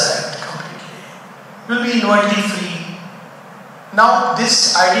the other side completely. You'll be inwardly free. Now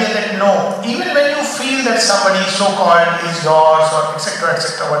this idea that no, even when you feel that somebody so-called is yours or etc.,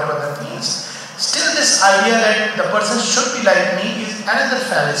 whatever that means, still this idea that the person should be like me is another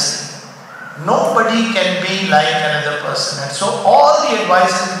fallacy. Nobody can be like another person, and so all the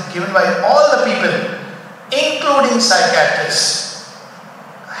advice is given by all the people, including psychiatrists,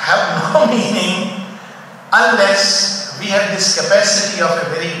 have no meaning unless we have this capacity of a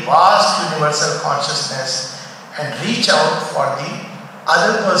very vast universal consciousness and reach out for the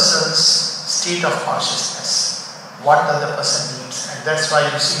other person's state of consciousness, what the other person needs. And that's why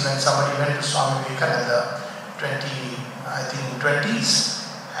you see when somebody went to Swami Vivekananda, 20s,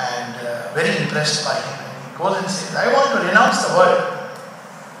 and very impressed by him, and he goes and says, I want to renounce the world.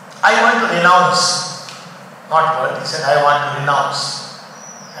 I want to renounce, not world, he said, I want to renounce.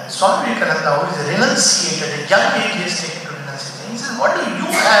 And Swami Vivekananda, who is a renunciator, at a young age he has taken to renunciation. He says, what do you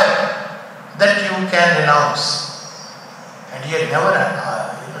have that you can renounce? And he had never,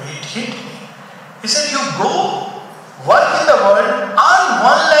 it hit me. He said, you go, work in the world, earn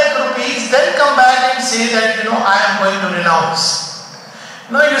 1 lakh rupees, then come back and say that, I am going to renounce.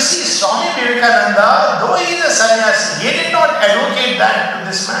 Now you see, Swami Vivekananda, though he is a sannyasi, he did not advocate that to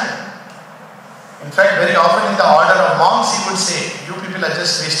this man. In fact, very often in the order of monks, he would say, you people are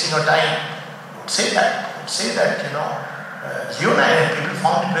just wasting your time. He would say that, Leonine and people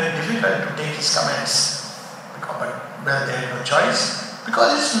found it very difficult to take his comments. But they had no choice.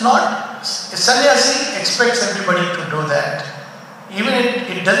 Because it's not, a sannyasi expects everybody to do that. Even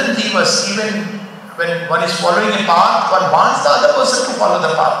it doesn't leave us, even when one is following a path, one wants the other person to follow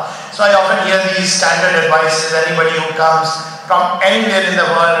the path. So I often hear these standard advices, anybody who comes from anywhere in the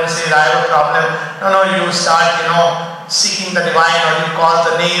world and says, I have a problem, no, you start, seeking the divine, or you call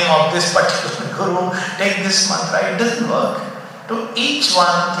the name of this particular guru, take this mantra. It doesn't work. To each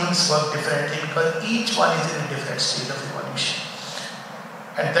one, things work differently because each one is in a different state of evolution.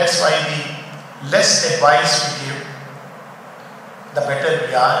 And that's why the less advice we give, the better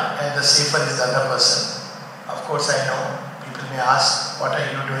we are and the safer is the other person. Of course, I know people may ask, what are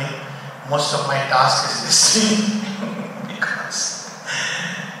you doing? Most of my task is listening because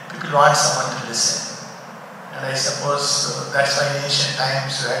people want someone to listen. And I suppose that's why in ancient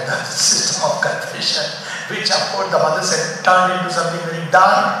times you had the system of confession, which of course the mothers had turned into something very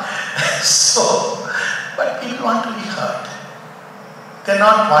dark. But people want to be heard. They're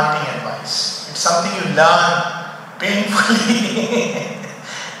not wanting advice. It's something you learn painfully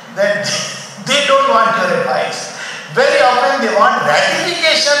that they don't want your advice. Very often they want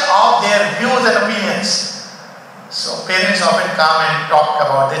ratification of their views and opinions. So parents often come and talk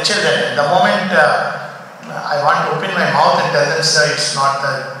about their children. The moment I want to open my mouth and tell them, sir, it's not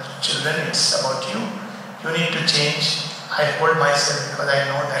the children, it's about you. You need to change. I hold myself because I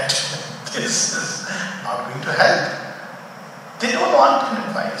know that this is not going to help. They don't want an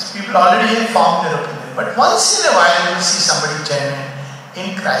advice. People already have formed their opinion. But once in a while you will see somebody genuine,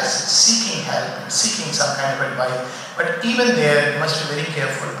 in crisis, seeking help, and seeking some kind of advice. But even there, you must be very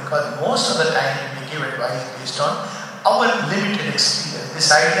careful because most of the time we give advice based on our limited experience.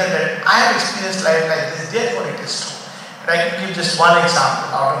 This idea that I have experienced life like this, therefore it is true. And I can give just one example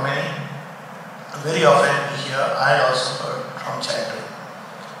out of many. Very often we hear, I had also heard from childhood,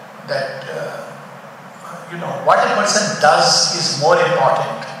 that what a person does is more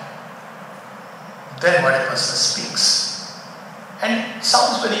important than what a person speaks. And it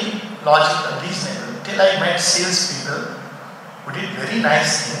sounds very logical, reasonable, till I met salespeople who did very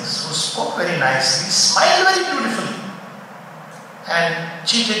nice things, who spoke very nicely, smiled very beautifully, and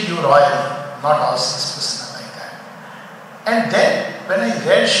cheated you royally. Not all salespeople are like that. And then, when I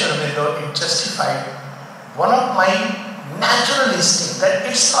read Shurvilo, it justified one of my natural instincts that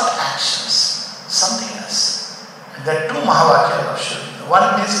it's not actions, something else. And there are two Mahavakyas of Shurvilo.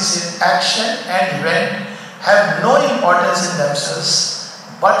 One is he says, action and event have no importance in themselves,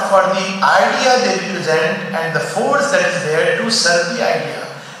 but for the idea they represent and the force that is there to serve the idea.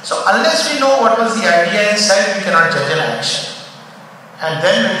 So unless we know what was the idea inside, we cannot judge an action. And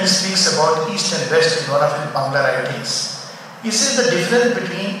then when he speaks about East and West in one of his Bangla writings, he says the difference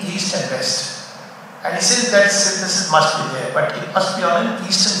between East and West. And he says that synthesis must be there, but it must be on an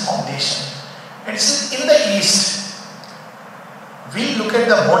Eastern foundation. And he says in the East, we look at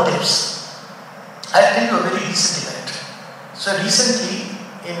the motives. I'll tell you a very recent event. So recently,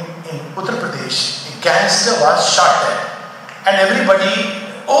 in Uttar Pradesh, a gangster was shot there. And everybody,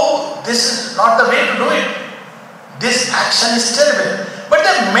 oh, this is not the way to do it. This action is terrible. But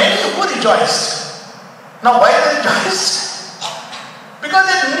there are many who rejoiced. Now why they rejoiced? Because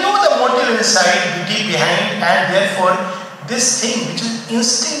they knew the motive inside, the deep behind, and therefore this thing which is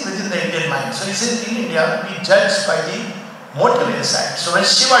instinct within the Indian mind. So he says in India, we judge by the motive inside. So when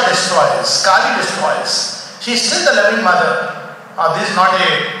Shiva destroys, Kali destroys, she is still the loving mother. This is not a,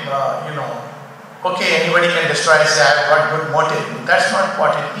 okay, anybody can destroy and say, I have got good motive. That's not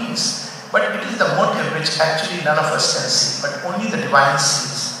what it means. But it is the motive which actually none of us can see, but only the divine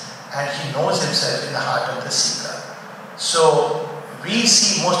sees. And he knows himself in the heart of the seeker. So we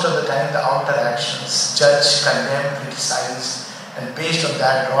see most of the time the outer actions, judge, condemn, criticize, and based on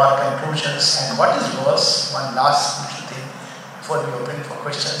that draw our conclusions. And what is worse, one last little thing before we open for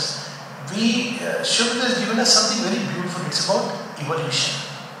questions. Shubhra has given us something very beautiful. It's about evolution.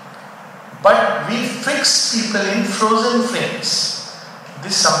 But we fix people in frozen frames.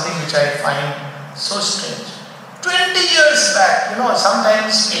 This is something which I find so strange. 20 years back,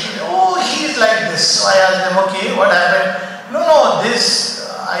 sometimes people, oh, he is like this. So I asked them, okay, what happened? No, this,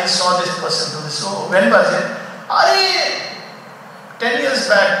 I saw this person do this. So when was it? 10 years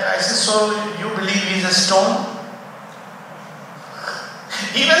back. I said, so you believe he is a stone?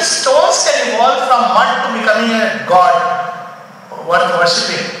 Even stones can evolve from mud to becoming a god worth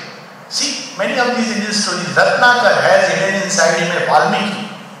worshipping. See, many of these Indian stories, Ratnakar has hidden inside him a Valmiki.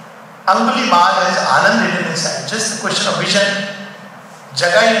 Angulimal has Anand hidden inside. Just a question of vision.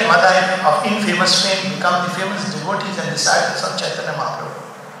 Jagai and Madai of infamous fame become the famous devotees and disciples of Chaitanya Mahaprabhu.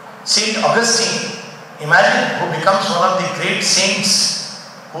 Saint Augustine, imagine, who becomes one of the great saints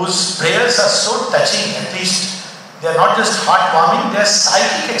whose prayers are so touching, at least they are not just heartwarming, they are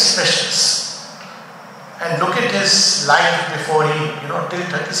psychic expressions. And look at his life before he, till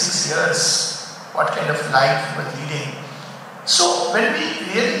 36 years, what kind of life he was leading. So when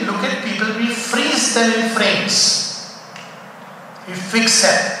we really look at people, we freeze them in frames. We fix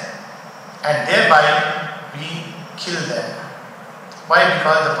them. And thereby we kill them. Why?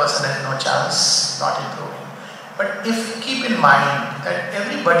 Because the person has no chance, not improving. But if we keep in mind that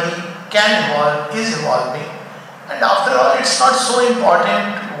everybody can evolve, is evolving, and after all, it's not so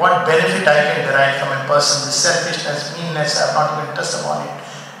important what benefit I can derive from a person. The selfishness, meanness, I have not even touched upon it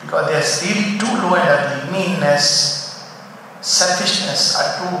because they are really too low and ugly. Meanness, selfishness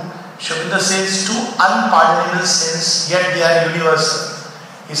are two, Shobinda says, two unpardonable sins, yet they are universal.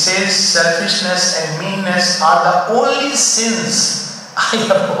 He says selfishness and meanness are the only sins I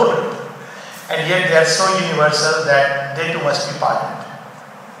abhor, and yet they are so universal that they too must be pardoned.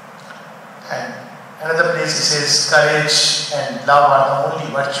 And another place he says courage and love are the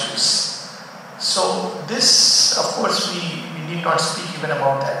only virtues. So this, of course, we need not speak even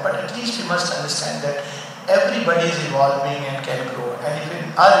about that, but at least we must understand that everybody is evolving and can grow, and if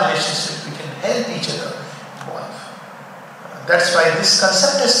in our relationship we can help each other evolve. That's why this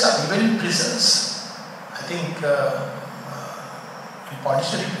concept has come even in prisons. I think in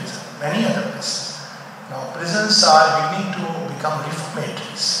Pondicherry prison, many other places. Now prisons are beginning to become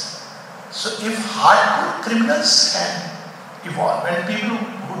reformatories. So if hardcore criminals can evolve, and people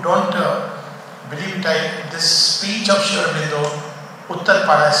who don't believe it, this speech of Sri Aurobindo, Uttar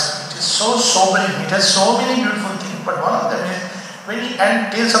Pada speech, is so sobering. It has so many beautiful things, but one of them is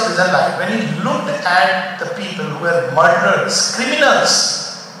and Tales of Prison Life, when he looked at the people who were murderers, criminals,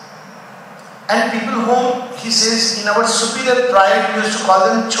 and people whom he says in our superior pride we used to call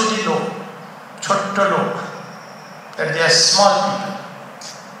them choti log, chotto log, that they are small people.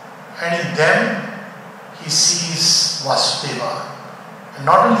 And in them, he sees Vasudeva. And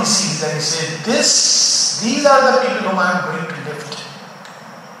not only sees them, he says, these are the people whom I am going to lift.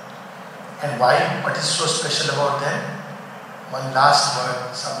 And why? What is so special about them? One last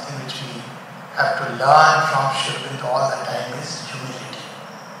word, something which we have to learn from Sri Aurobindo all the time is humility.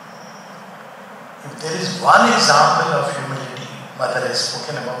 If there is one example of humility, Mother has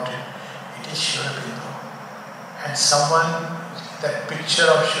spoken about it, it is Sri Aurobindo. And someone, that picture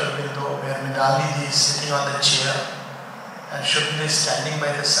of Sri Aurobindo where Mrinalini is sitting on the chair and Sri Aurobindo is standing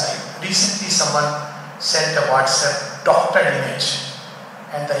by the side. Recently someone sent a WhatsApp doctored image,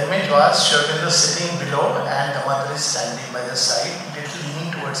 and the image was Sri Aurobindo sitting below and the mother is standing by the side, little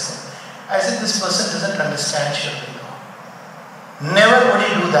leaning towards him. I said, this person doesn't understand Sri Aurobindo. Never would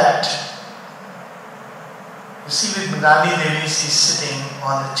he do that. You see, with Mrinalini Devi, she's sitting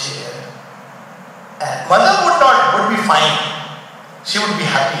on the chair, and mother would be fine. She would be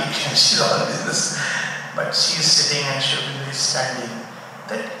happy, and she's always this, but she is sitting and Sri Aurobindo is standing.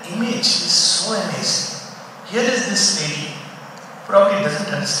 That image is so amazing. Here is this lady, probably doesn't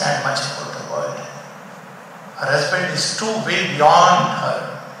understand much about the world. Her husband is too way beyond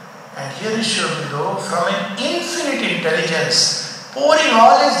her. And here is Sri Aurobindo from an infinite intelligence pouring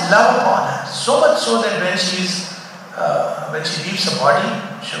all his love upon her. So much so that when she leaves the body,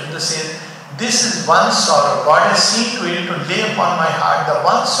 Sri Aurobindo says, this is one sorrow. God has seen to it to lay upon my heart the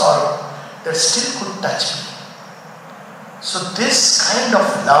one sorrow that still could touch me. So this kind of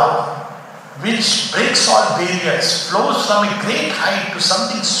love which breaks all barriers, flows from a great height to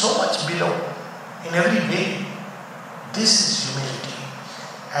something so much below in every way. This is humility.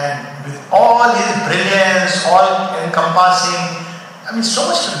 And with all his brilliance, all encompassing, so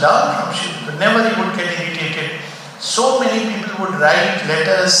much to learn from Shiva. Whenever he would get irritated, so many people would write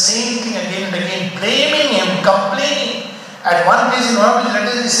letters, same thing again and again, blaming him, complaining. At one place in one of his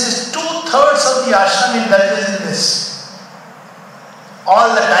letters, he says, 2/3 of the ashram indulges in this.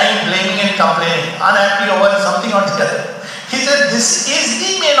 All the time blaming and complaining, unhappy over something or the other. He said, this is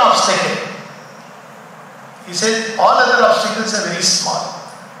the main obstacle. He said, all other obstacles are very small.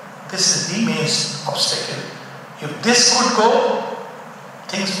 This is the main obstacle. If this could go,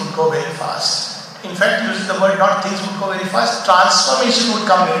 things would go very fast. In fact, using the word not things would go very fast, transformation would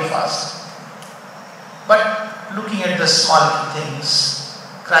come very fast. But looking at the small things,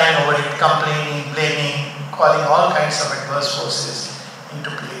 crying over it, complaining, blaming, calling all kinds of adverse forces into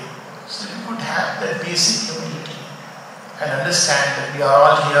play. So we could have that basic humility and understand that we are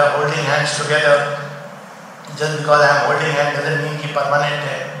all here holding hands together. Just because I am holding hands doesn't mean कि permanent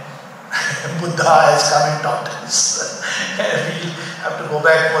है. Buddha has come and taught us. We have to go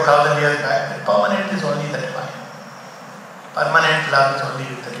back 4,000 years back. The permanent is only the divine. Permanent love is only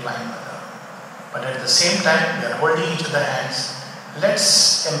with the divine mother. But at the same time, we are holding each other's hands.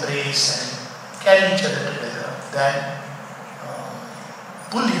 Let's embrace and carry each other together. Then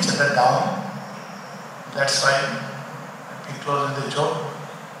pull each other down. That's why we close with the joke.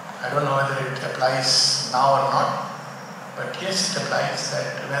 I don't know whether it applies now or not. But yes, it applies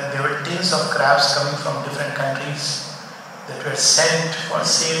that when there were tins of crabs coming from different countries that were sent for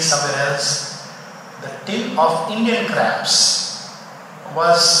sale somewhere else, the tin of Indian crabs there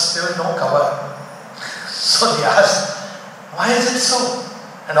was no cover. So they asked, why is it so?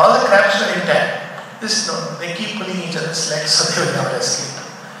 And all the crabs were intact. They keep pulling each other's legs so they will never escape.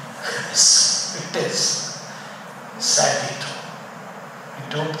 It is sadly true. We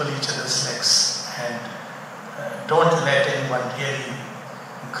do pull each other's legs and don't let anyone really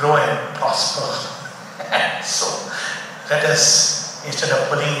grow and prosper. So let us, instead of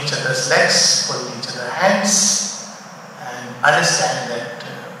pulling each other's legs, pull each other's hands and understand that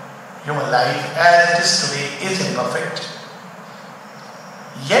human life as it is today is imperfect.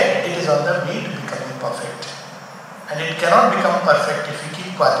 Yet it is on the way to becoming perfect. And it cannot become perfect if we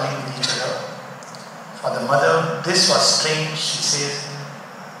keep quarreling with each other. For the mother, this was strange. She says,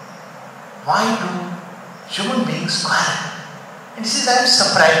 why do human beings quarrel? And she says, I am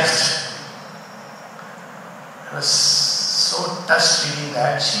surprised. I was so touched reading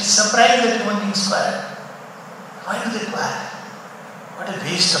that. She is surprised that human beings quarrel. Why do they quarrel? What a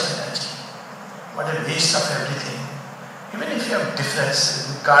waste of energy. What a waste of everything. Even if you have differences,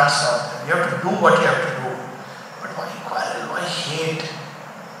 you can't solve them. You have to do what you have to do. But why quarrel? Why hate?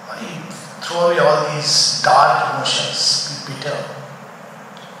 Why throw away all these dark emotions? Be bitter.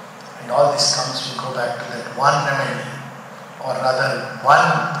 And all this comes, we go back to that one remedy, or rather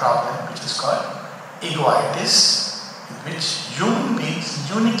one problem, which is called egoitis, in which human beings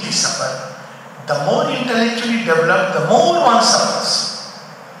uniquely suffer. The more intellectually developed, the more one suffers.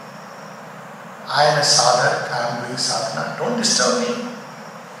 I am a sadhak, I am doing sadhana, don't disturb me.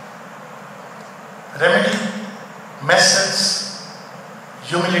 Remedy, methods,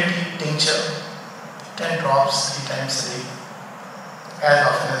 humility, tincture, 10 drops 3 times a day, as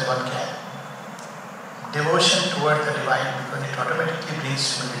often as one can. Devotion toward the divine, because it automatically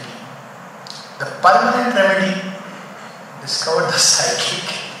brings humility. The permanent remedy, discover the psychic.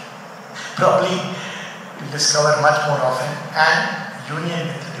 Probably you'll discover much more often, and union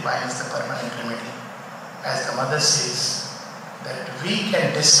with the divine is the permanent remedy. As the mother says, that we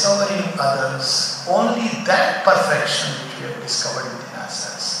can discover in others only that perfection which we have discovered within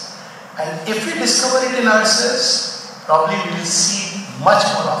ourselves. And if we discover it in ourselves, probably we will see much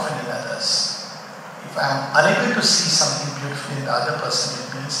more often in others. If I am unable to see something beautiful in the other person,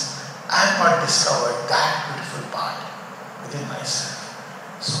 it means I have not discovered that beautiful part within myself.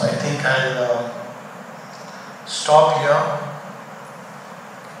 So I think I'll stop here.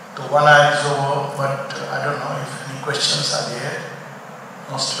 The 1 hour is over, but I don't know if any questions are there.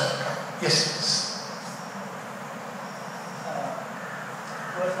 Most welcome. Yes, please.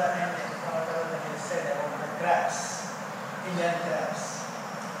 Towards the end, when you said about the crabs, Indian crabs.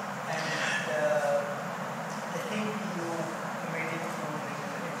 And I think you made it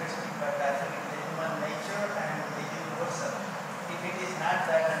interesting by battling the human nature and the universal. If it is not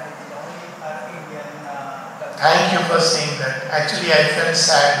that and it is only our Indian culture. Thank you for saying that. Actually, I felt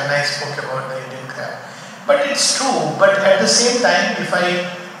sad when I spoke about the Indian crab. But it's true. But at the same time, if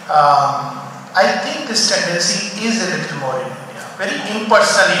I think this tendency is a little more in India. Very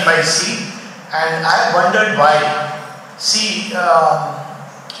impersonal if I see. And I wondered why. See,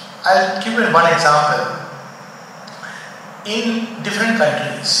 I'll give you one example. In different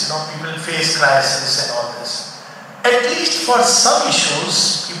countries, people face crisis and all this. At least for some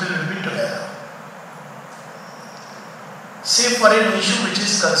issues, people will be together. Say for an issue which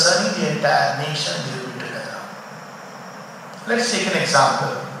is concerning the entire nation, they will be together. Let's take an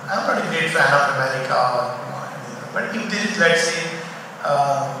example. I'm not a great fan of America but if there is, let's say,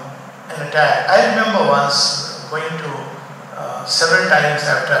 an attack. I remember once going to several times I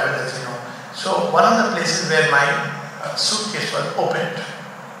have traveled, as you know. So one of the places where my suitcase was opened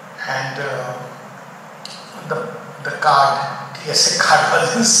and the card, TSA card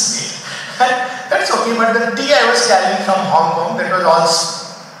was inside. And that's okay, but the tea I was carrying from Hong Kong, that was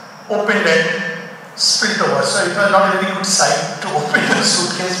all opened and spilled over. So it was not a really good sight to open the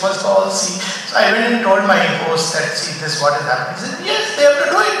suitcase first of all, see. So I went and told my host that, see, this is what is happening. He said, yes, they have to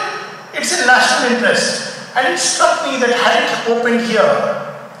do it. It's in national interest. And it struck me that had it opened here,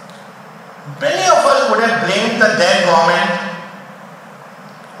 many of us would have blamed the then government,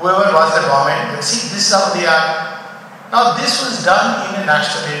 whoever was the government, but see, this is how they are. Now, this was done in a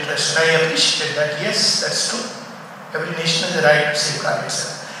national interest, and I appreciate that. Yes, that's true. Every nation has the right to safeguard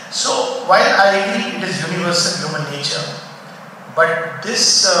itself. So, while I agree it is universal human nature, but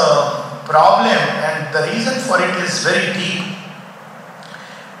this problem, and the reason for it is very deep.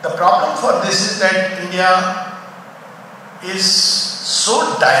 The problem for this is that India is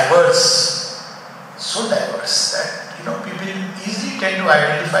so diverse that people easily tend to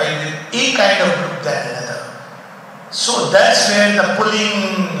identify with a kind of group than another. So that's where the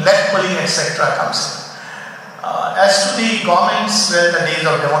pulling, left pulling, etc. comes in. As to the governments, well, the days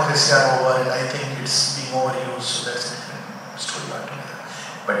of democracy are over, and I think it's being overused, so that's a different story altogether.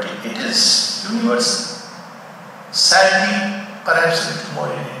 But it is universal. Sadly, perhaps a little more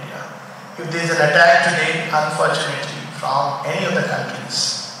in India. If there is an attack today, unfortunately, from any of the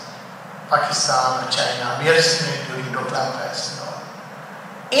countries, Pakistan or China, we have seen it during Doklam Fest and all.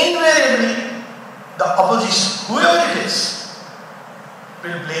 Invariably, the opposition, whoever it is,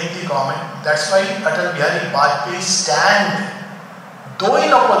 will blame the government. That's why Atal Bihari Vajpayee stand, though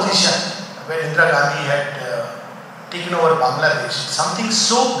in opposition, when Indira Gandhi had taken over Bangladesh, something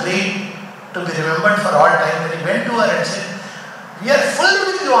so great to be remembered for all time, that he went to her and said, we are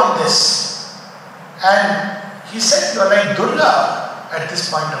fully with you on this. And he said, you are like Durga at this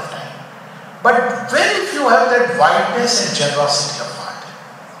point of time. But very few have that wideness and generosity of heart.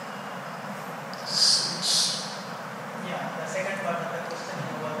 Yeah, the second part of the question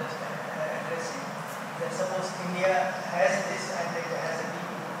you were addressing, that suppose India has this and it has a deep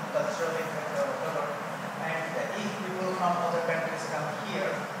cultural effect or whatever, and if people from other countries come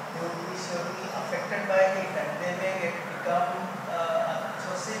here, they will be surely affected by it and they may become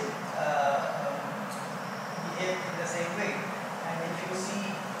socially behave in the same way. And if you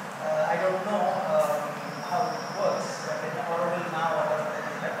see, I don't know how it works, but in our world now, whatever that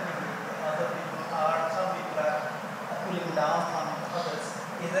is happening, some people are pulling down on others.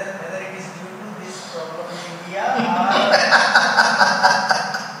 Whether it is due to this problem in India or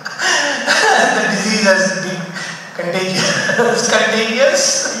the disease has been contagious.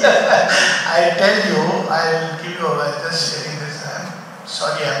 Yeah. I tell you, I'll give you, just sharing this. I'm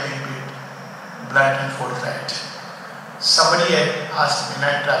sorry I'm being a bit blunt and forthright. Somebody had asked me,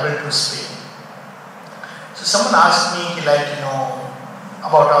 when I traveled to Spain. So someone asked me,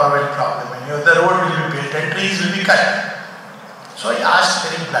 about our oil problem, and the road will be built and trees will be cut. So I asked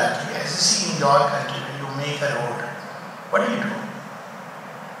very bluntly, as you see in your country, when you make a road, what do? Do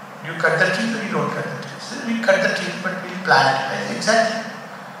you cut the trees or you don't cut the trees? So we cut the trees, but we plant. I said, exactly.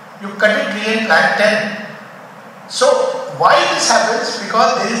 You cut a tree and plant 10. So why this happens?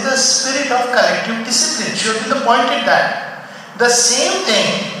 Because there is the spirit of collective discipline. Should be the point in that. The same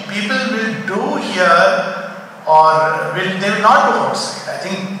thing people will do here, or they will not do outside. I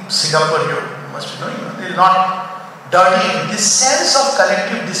think Singapore, you must be knowing, they will not dirty. This sense of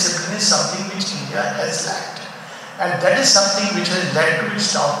collective discipline is something which India has lacked. And that is something which has led to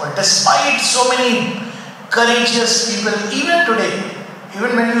its downfall. Despite so many courageous people, even today,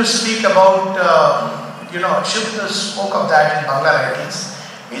 even when you speak about, Shubha spoke of that in Bangla writings.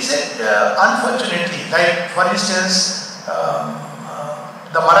 He said, unfortunately, like for instance,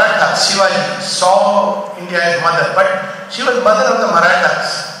 the Marathas, Shivaji, saw India as mother, but she was mother of the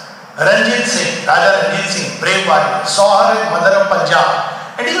Marathas. Ranjit Singh, Raja Ranjit Singh, brave warrior, saw her as mother of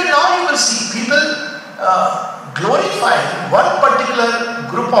Punjab. And even now you will see people glorifying one particular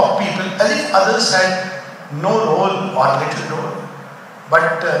group of people as if others had no role or little role.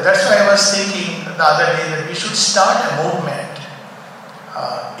 But that's why I was thinking the other day that we should start a movement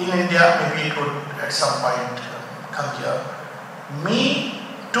in India. Maybe it would at some point come here. Me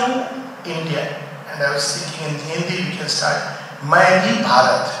to India. And I was thinking in Hindi we can start Main Bhi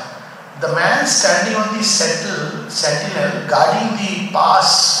Bharat. The man standing on the sentinel guarding the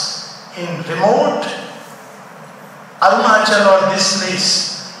pass in remote Arunachal or this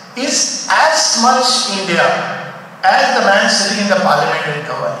place is as much India as the man sitting in the parliament and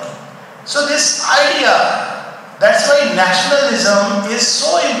governing. So this idea, that's why nationalism is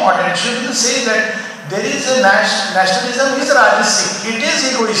so important. Shouldn't say that there is a nationalism is rajasic, it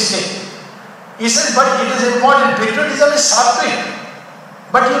is egoistic. He says, but it is important. Patriotism is sattvic.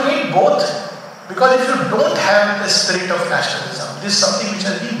 But you need both, because if you don't have the spirit of nationalism, this is something which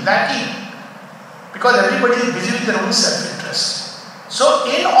has been lacking, because everybody is busy with their own self-interest. So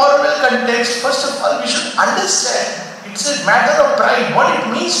in Orwell context, first of all, we should understand it's a matter of pride, what it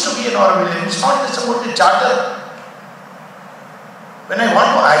means to be an Orwellian. It's not just about the charter. When I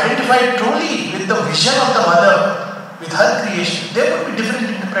want to identify truly with the vision of the mother, with her creation, there would be different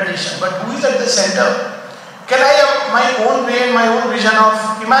interpretation, but who is at the center? Can I have my own way and my own vision of,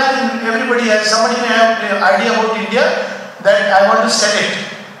 imagine everybody has, somebody may have an idea about India that I want to sell it.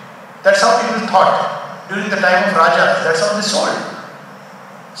 That's how people thought during the time of Raja. That's how they sold.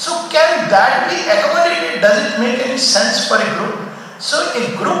 So can that be accommodated? Does it make any sense for a group? So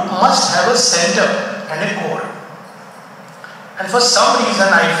a group must have a center and a core. And for some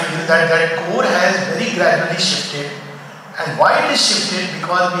reason I feel that that core has very gradually shifted. And why it is shifted?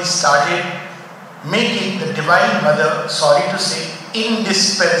 Because we started making the Divine Mother, sorry to say,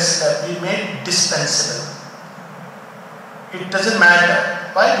 indispensable. We made dispensable. It doesn't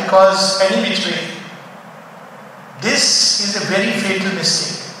matter. Why? Because any which way. This is a very fatal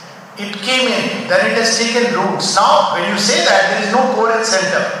mistake. It came in, then it has taken roots. Now, when you say that, there is no core and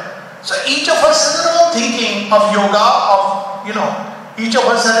center. So each of us has their own thinking of yoga, each of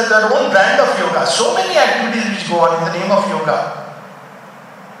us has their own brand of yoga. So many activities which go on in the name of yoga.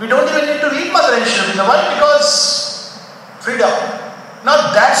 We don't even need to read Mother and Shiva. Why? Because freedom.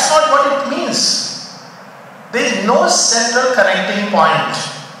 Now that's not what it means. There is no central connecting point.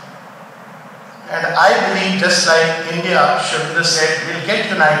 And I believe just like India, Shubhra said, will get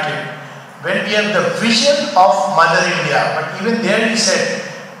united when we have the vision of Mother India. But even there he said,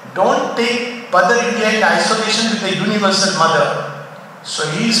 don't take Mother India in isolation with the universal mother. So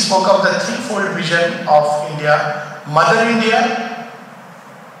he spoke of the threefold vision of India. Mother India,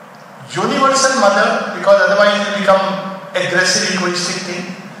 universal mother, because otherwise it will become aggressive, egoistic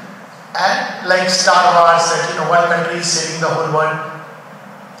thing. And like Star Wars, that one country is saving the whole world.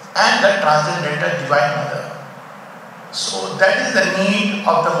 And the transcendental Divine Mother. So that is the need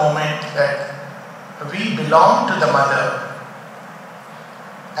of the moment, that we belong to the Mother.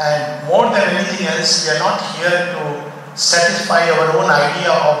 And more than anything else, we are not here to satisfy our own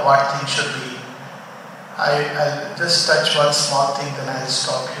idea of what things should be. I'll just touch one small thing, then I'll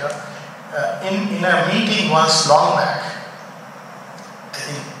stop here. In a meeting once long back, I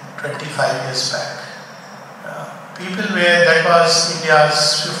think 25 years back, that was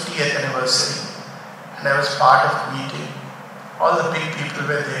India's 50th anniversary, and I was part of the meeting. All the big people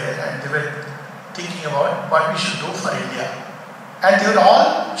were there, and they were thinking about what we should do for India. And they were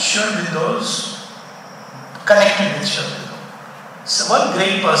all Shurvindos, connected with Shurvindo. So one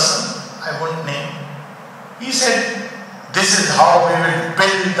great person, I won't name, he said, this is how we will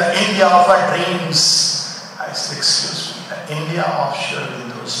build the India of our dreams. I said, excuse me, the India of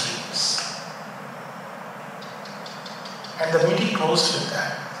Shurvindo's dreams. And the meeting closed with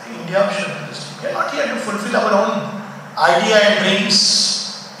that. The India of Shurvindo's dreams. We are not here to fulfill our own idea and dreams.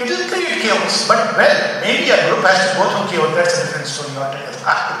 It will create chaos. But maybe a group has to go through chaos. That's a different story altogether.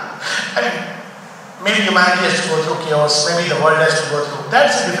 I mean, maybe humanity has to go through chaos. Maybe the world has to go through.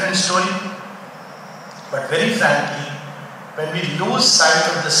 That's a different story. But very frankly, when we lose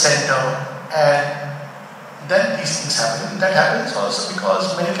sight of the center, and then these things happen. That happens also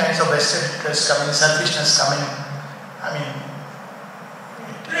because many kinds of vested interests coming, selfishness coming. I mean,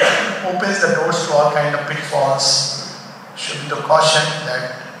 it opens the doors to all kinds of pitfalls. Should be the caution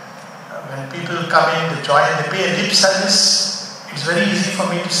that when people come in, they join, they pay a lip service. It's very easy for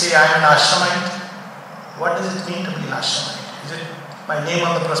me to say I am an ashramite. What does it mean to be an ashramite? Is it my name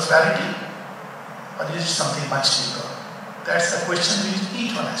on the prosperity? Or is it something much deeper? That's the question which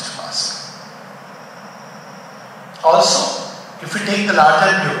each one has to ask. Also, if we take the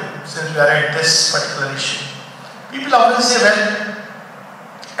larger view, since we are at this particular issue, people often say, well,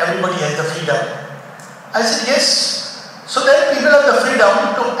 everybody has the freedom. I said, yes. So then people have the freedom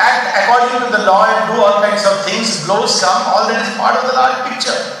to act according to the law and do all kinds of things. Blows come, all that is part of the large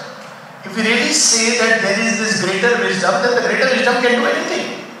picture. If we really say that there is this greater wisdom, then the greater wisdom can do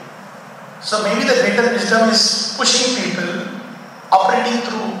anything. So maybe the greater wisdom is pushing people, operating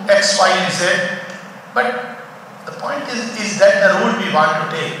through X, Y, and Z. But the point is that the route we want to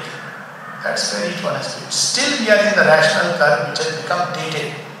take. That's where each one has to be. Still we are in the rational curve which has become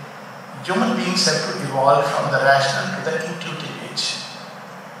dated. Human beings have to evolve from the rational to the intuitive age.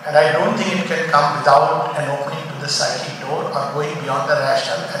 And I don't think it can come without an opening to the psychic door or going beyond the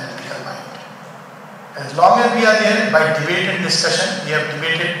rational analytical mind. As long as we are there by debate and discussion, we have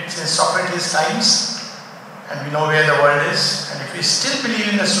debated since Socrates' times and we know where the world is. And if we still believe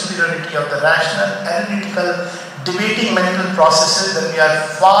in the superiority of the rational, analytical, debating mental processes, then we are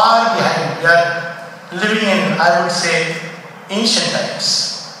far behind. We are living in, I would say, ancient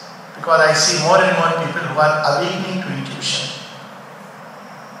times. Because I see more and more people who are awakening to intuition.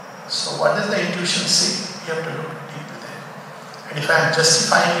 So what does the intuition say? We have to look deep within. And if I am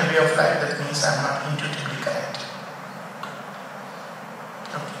justifying a way of life, that means I am not intuitively correct.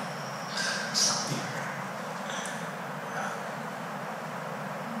 Okay. Something.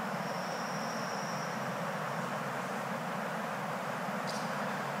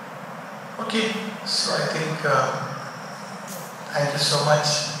 Okay. So I think, thank you so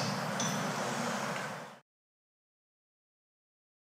much.